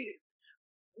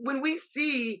 when we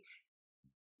see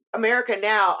America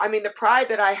now, I mean, the pride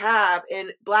that I have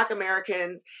in Black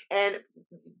Americans and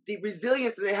the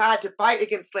resilience that they had to fight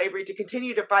against slavery, to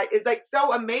continue to fight, is like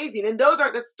so amazing. And those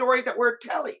are the stories that we're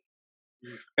telling.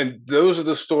 And those are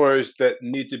the stories that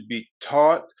need to be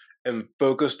taught and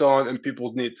focused on, and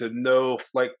people need to know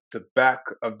like the back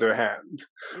of their hand.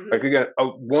 Mhm. Like again,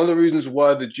 one of the reasons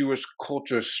why the Jewish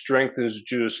culture strengthens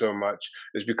Jews so much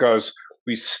is because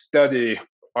we study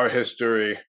our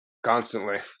history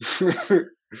constantly.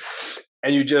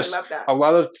 And you I just love that. a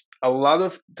lot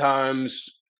of times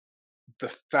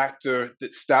the factor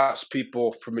that stops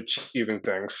people from achieving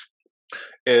things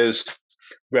is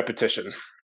repetition.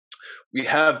 We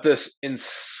have this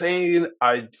insane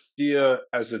idea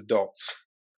as adults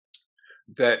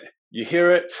that you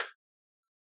hear it,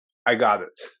 I got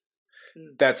it.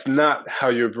 Mm. That's not how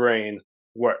your brain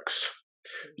works.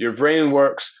 Your brain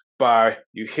works by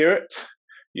you hear it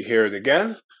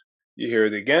again, you hear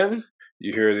it again,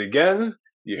 you hear it again,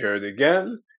 you hear it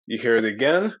again, you hear it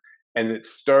again, and it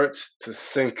starts to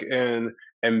sink in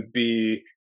and be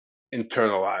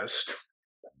internalized.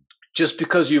 Just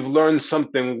because you've learned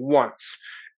something once,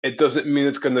 it doesn't mean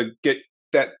it's going to get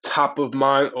that top of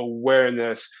mind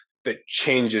awareness that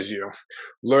changes you.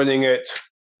 Learning it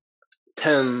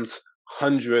tens,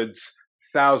 hundreds,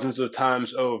 thousands of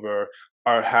times over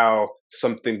are how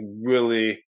something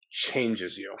really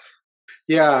changes you.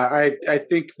 Yeah, I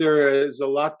think there is a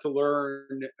lot to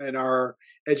learn in our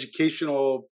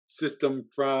educational system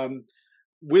from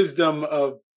wisdom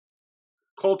of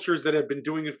cultures that have been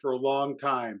doing it for a long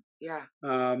time. Yeah.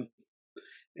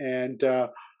 And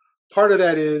part of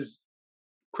that is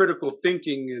critical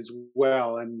thinking as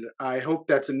well. And I hope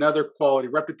that's another quality.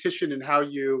 Repetition and how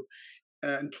you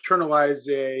internalize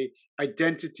a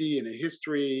identity and a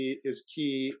history is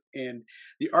key. And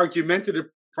the argumentative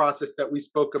process that we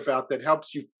spoke about that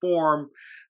helps you form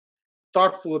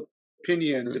thoughtful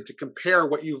opinions and to compare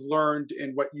what you've learned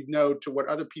and what you know to what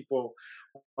other people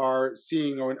are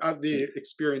seeing or in other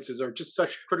experiences are just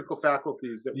such critical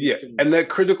faculties that we Yeah, can. and that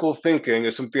critical thinking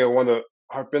is something I want to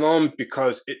harp in on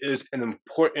because it is an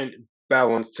important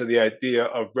balance to the idea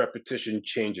of repetition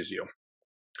changes you.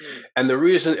 Mm. And the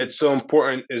reason it's so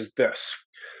important is this: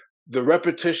 the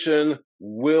repetition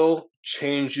will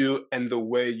change you and the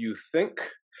way you think,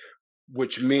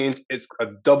 which means it's a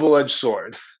double-edged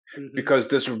sword Mhm. because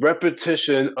this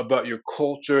repetition about your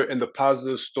culture and the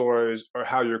positive stories are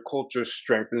how your culture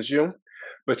strengthens you.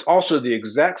 But it's also the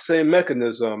exact same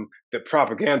mechanism that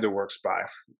propaganda works by,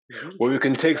 Mhm. where we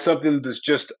can take Yes. something that's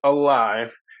just a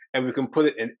lie and we can put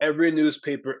it in every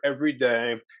newspaper every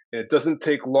day, and it doesn't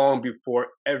take long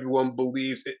before everyone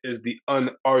believes it is the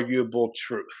unarguable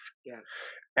truth. Yes.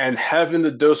 And having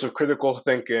the dose of critical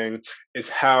thinking is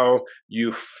how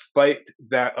you fight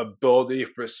that ability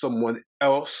for someone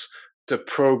else to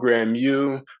program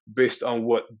you based on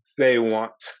what they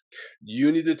want.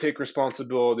 You need to take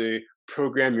responsibility,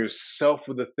 program yourself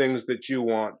with the things that you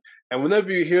want. And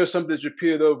whenever you hear something that's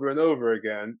repeated over and over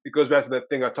again, it goes back to that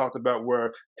thing I talked about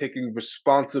where taking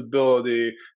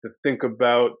responsibility to think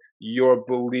about your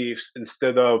beliefs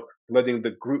instead of letting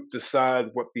the group decide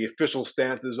what the official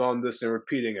stance is on this and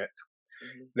repeating it.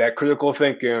 Mhm. That critical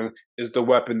thinking is the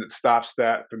weapon that stops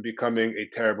that from becoming a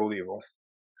terrible evil.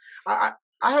 I,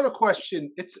 I have a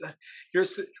question.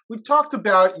 We've talked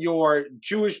about your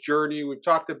Jewish journey. We've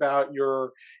talked about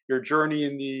your journey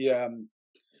in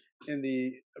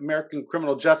the American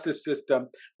criminal justice system.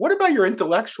 What about your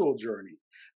intellectual journey?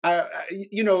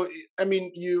 You know, I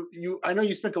mean, I know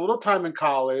you spent a little time in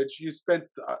college. You spent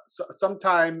some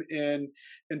time in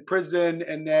prison,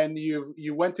 and then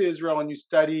you went to Israel and you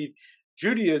studied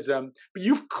Judaism. But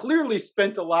you've clearly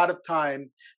spent a lot of time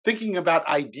thinking about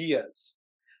ideas.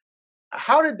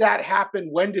 How did that happen?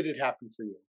 When did it happen for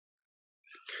you?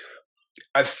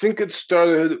 I think it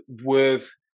started with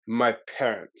my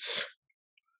parents.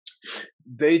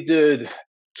 They did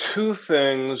two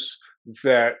things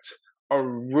that are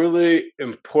really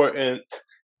important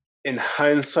in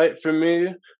hindsight for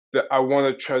me that I want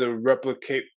to try to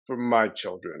replicate for my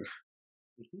children.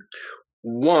 Mhm.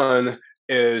 One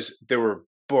is there were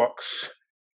books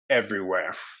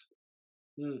everywhere.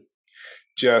 Mm.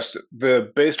 Just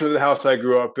the basement of the house I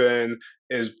grew up in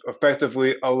is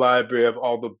effectively a library of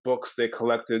all the books they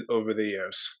collected over the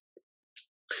years.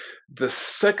 The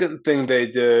second thing they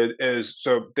did is,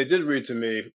 so they did read to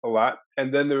me a lot,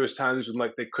 and then there was times when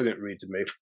like they couldn't read to me.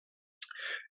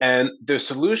 And their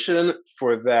solution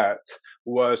for that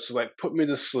was to like put me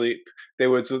to sleep. They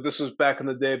would, so this was back in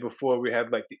the day before we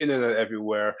had like the internet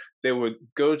everywhere. They would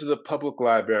go to the public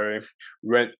library,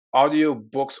 rent audio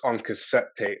books on cassette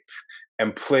tape,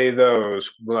 and play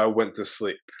those when I went to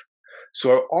sleep.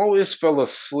 So I always fell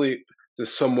asleep to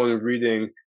someone reading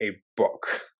a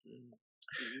book.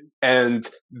 Mhm. And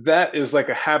that is like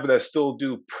a habit I still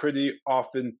do pretty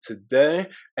often today.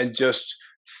 And just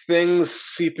things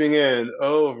seeping in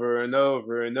over and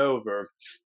over and over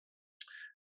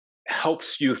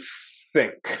helps you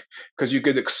think because you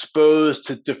get exposed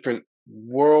to different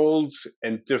worlds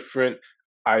and different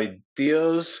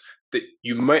ideas that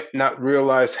you might not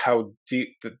realize how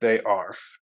deep that they are.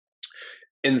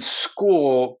 In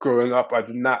school, growing up, I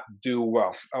did not do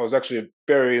well. I was actually a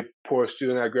very poor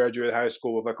student. I graduated high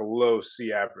school with like a low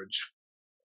C average.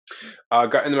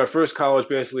 Got into my first college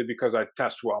basically because I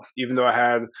test well. Even though I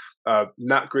had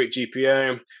not great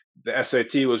GPA, the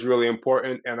SAT was really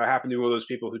important, and I happen to be one of those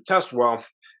people who test well,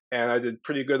 and I did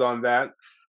pretty good on that.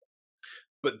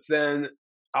 But then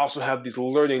I also have these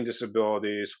learning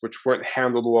disabilities, which weren't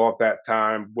handled well at that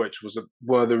time, which was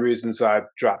one of the reasons I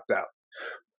dropped out.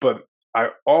 But I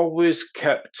always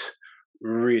kept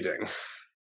reading,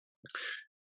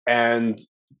 and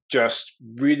just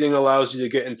reading allows you to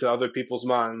get into other people's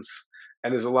minds.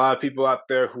 And there's a lot of people out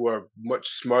there who are much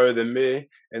smarter than me,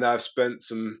 and I've spent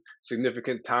some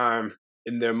significant time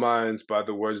in their minds by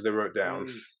the words they wrote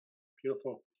down.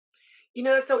 Beautiful. You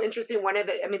know, that's so interesting. One of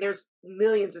the, I mean, there's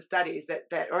millions of studies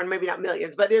that, or maybe not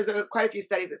millions, but there's quite a few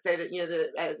studies that say that, you know,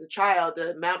 as a child,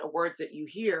 the amount of words that you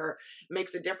hear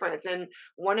makes a difference. And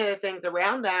one of the things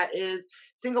around that is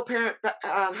single parent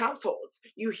households.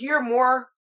 You hear more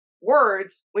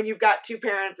words when you've got two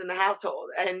parents in the household.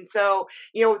 And so,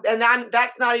 you know, and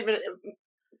that's not even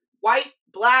white,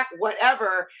 black,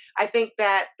 whatever. I think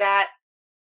that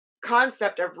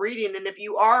concept of reading, and if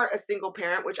you are a single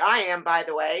parent, which I am, by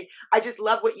the way, I just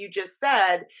love what you just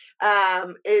said,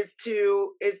 is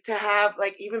to have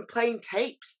like even playing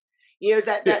tapes, you know,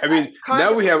 Yeah, I that mean, now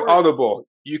concept we of have words. Audible.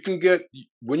 You can get,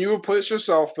 when you replace your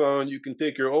cell phone, you can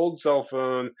take your old cell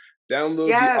phone, download the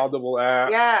Yes. Audible app,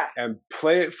 Yeah. and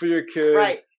play it for your kid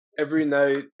Right. every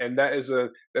night. And that's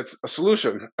a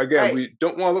solution. Again, Right. we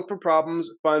don't want to look for problems,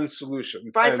 find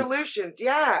solutions. Find And solutions.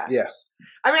 Yeah. yeah,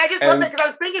 I mean, I just love that and because I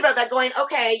was thinking about that, going,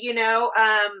 okay, you know,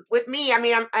 with me, I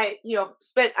mean,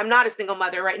 I'm not a single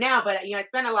mother right now, but you know, I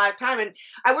spent a lot of time, and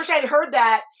I wish I'd heard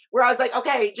that where I was like,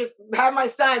 okay, just have my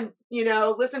son, you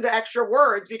know, listen to extra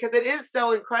words because it is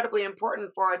so incredibly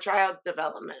important for a child's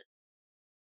development.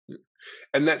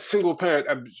 that single parent,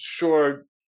 I'm sure,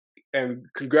 and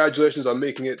congratulations on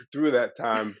making it through that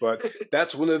time. But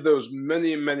that's one of those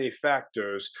many, many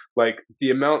factors. Like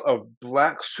the amount of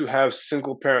blacks who have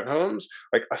single parent homes,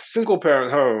 like a single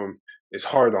parent home is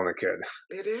hard on a kid.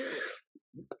 It is.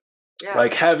 Yeah.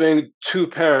 Like having two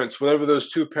parents, whatever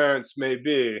those two parents may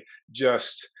be,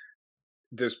 just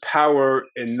there's power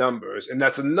in numbers. And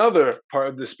that's another part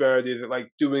of disparity, that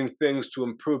like doing things to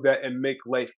improve that and make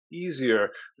life easier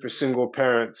for single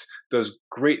parents does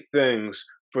great things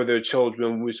for their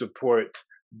children. We support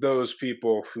those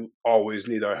people who always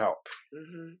need our help.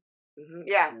 Mm-hmm. Mm-hmm.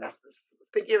 Yeah. Yeah. That's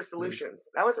thinking of Mm. solutions.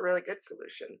 That was a really good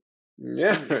solution.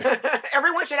 Yeah.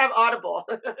 Everyone should have Audible.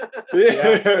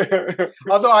 Yeah. Yeah.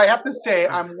 Although I have to say,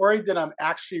 I'm worried that I'm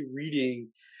actually reading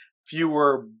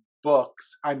fewer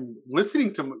books. I'm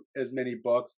listening to as many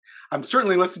books. I'm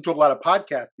certainly listening to a lot of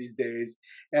podcasts these days,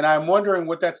 and I'm wondering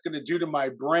what that's going to do to my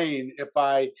brain if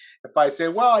I say,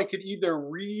 well, I could either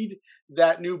read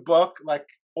that new book like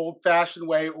old-fashioned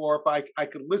way, or if I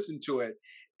could listen to it.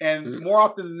 And Mm. more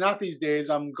often than not these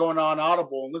days, I'm going on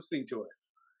Audible and listening to it.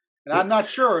 And I'm not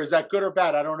sure, is that good or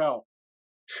bad? I don't know.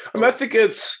 I mean, I So think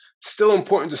it's still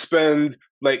important to spend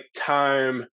like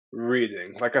time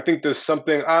reading. Like, I think there's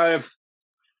something I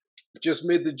just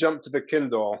made the jump to the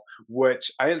Kindle,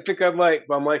 which I didn't think I'd like,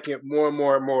 but I'm liking it more and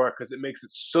more and more because it makes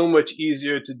it so much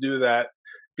easier to do that.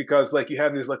 Because like you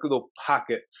have these like little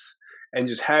pockets, and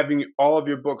just having all of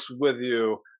your books with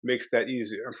you makes that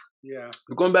easier. yeah.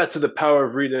 But going back to the power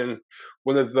of reading,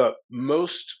 one of the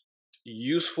most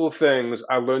useful things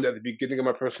I learned at the beginning of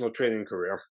my personal training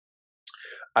career,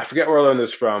 I forget where I learned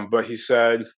this from, but he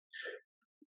said,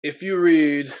 if you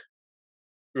read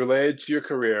related to your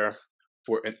career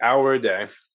for an hour a day,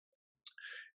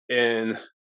 in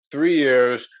 3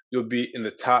 years, you'll be in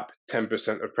the top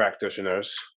 10% of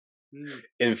practitioners. Mm.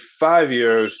 In 5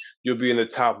 years, you'll be in the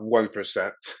top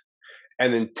 1%.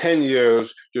 And in 10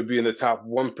 years, you'll be in the top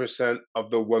 1%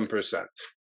 of the 1%,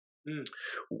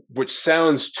 which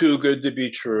sounds too good to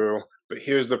be true. But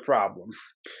here's the problem.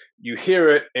 You hear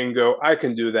it and go, I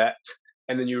can do that.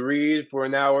 And then you read for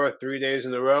an hour, 3 days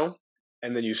in a row,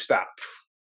 and then you stop.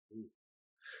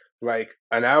 Like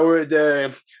an hour a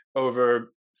day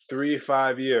over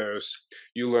 3-5 years,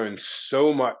 you learn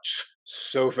so much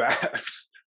so fast.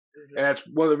 And that's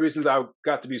one of the reasons I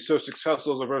got to be so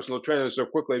successful as a personal trainer so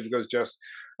quickly, because just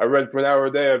I read for an hour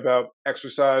a day about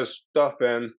exercise stuff,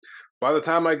 and by the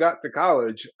time I got to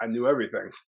college, I knew everything.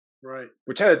 Right.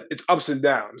 Which had its ups and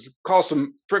downs. Cause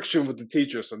some friction with the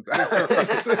teacher sometimes.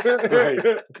 Right.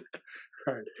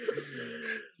 Right.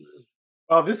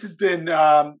 Well, this has been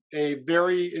a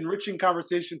very enriching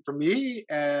conversation for me,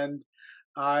 and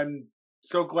I'm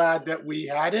so glad that we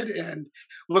had it, and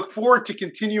look forward to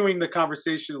continuing the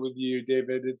conversation with you,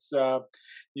 David. It's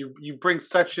you bring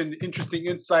such an interesting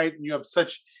insight, and you have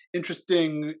such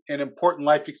interesting and important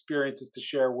life experiences to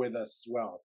share with us as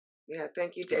well. Yeah,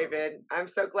 thank you, David. I'm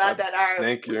so glad that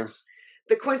thank you.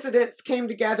 The coincidence came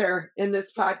together in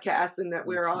this podcast, and that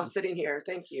we're all sitting here.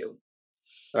 Thank you.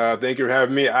 Thank you for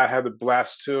having me. I had a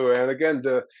blast too. And again,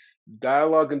 the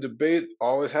dialogue and debate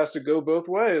always has to go both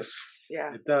ways.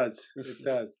 Yeah, it does. It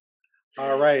does.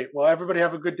 All right. Well, everybody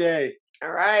have a good day.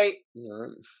 All right. All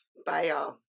right. Bye,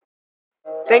 y'all.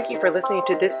 Thank you for listening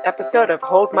to this episode of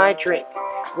Hold My Drink.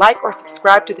 Like or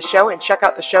subscribe to the show and check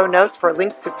out the show notes for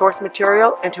links to source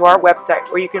material and to our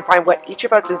website, where you can find what each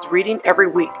of us is reading every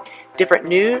week, different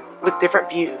news with different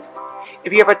views.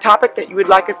 If you have a topic that you would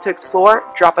like us to explore,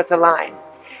 drop us a line.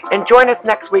 And join us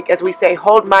next week as we say,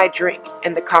 hold my drink,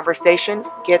 and the conversation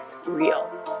gets real.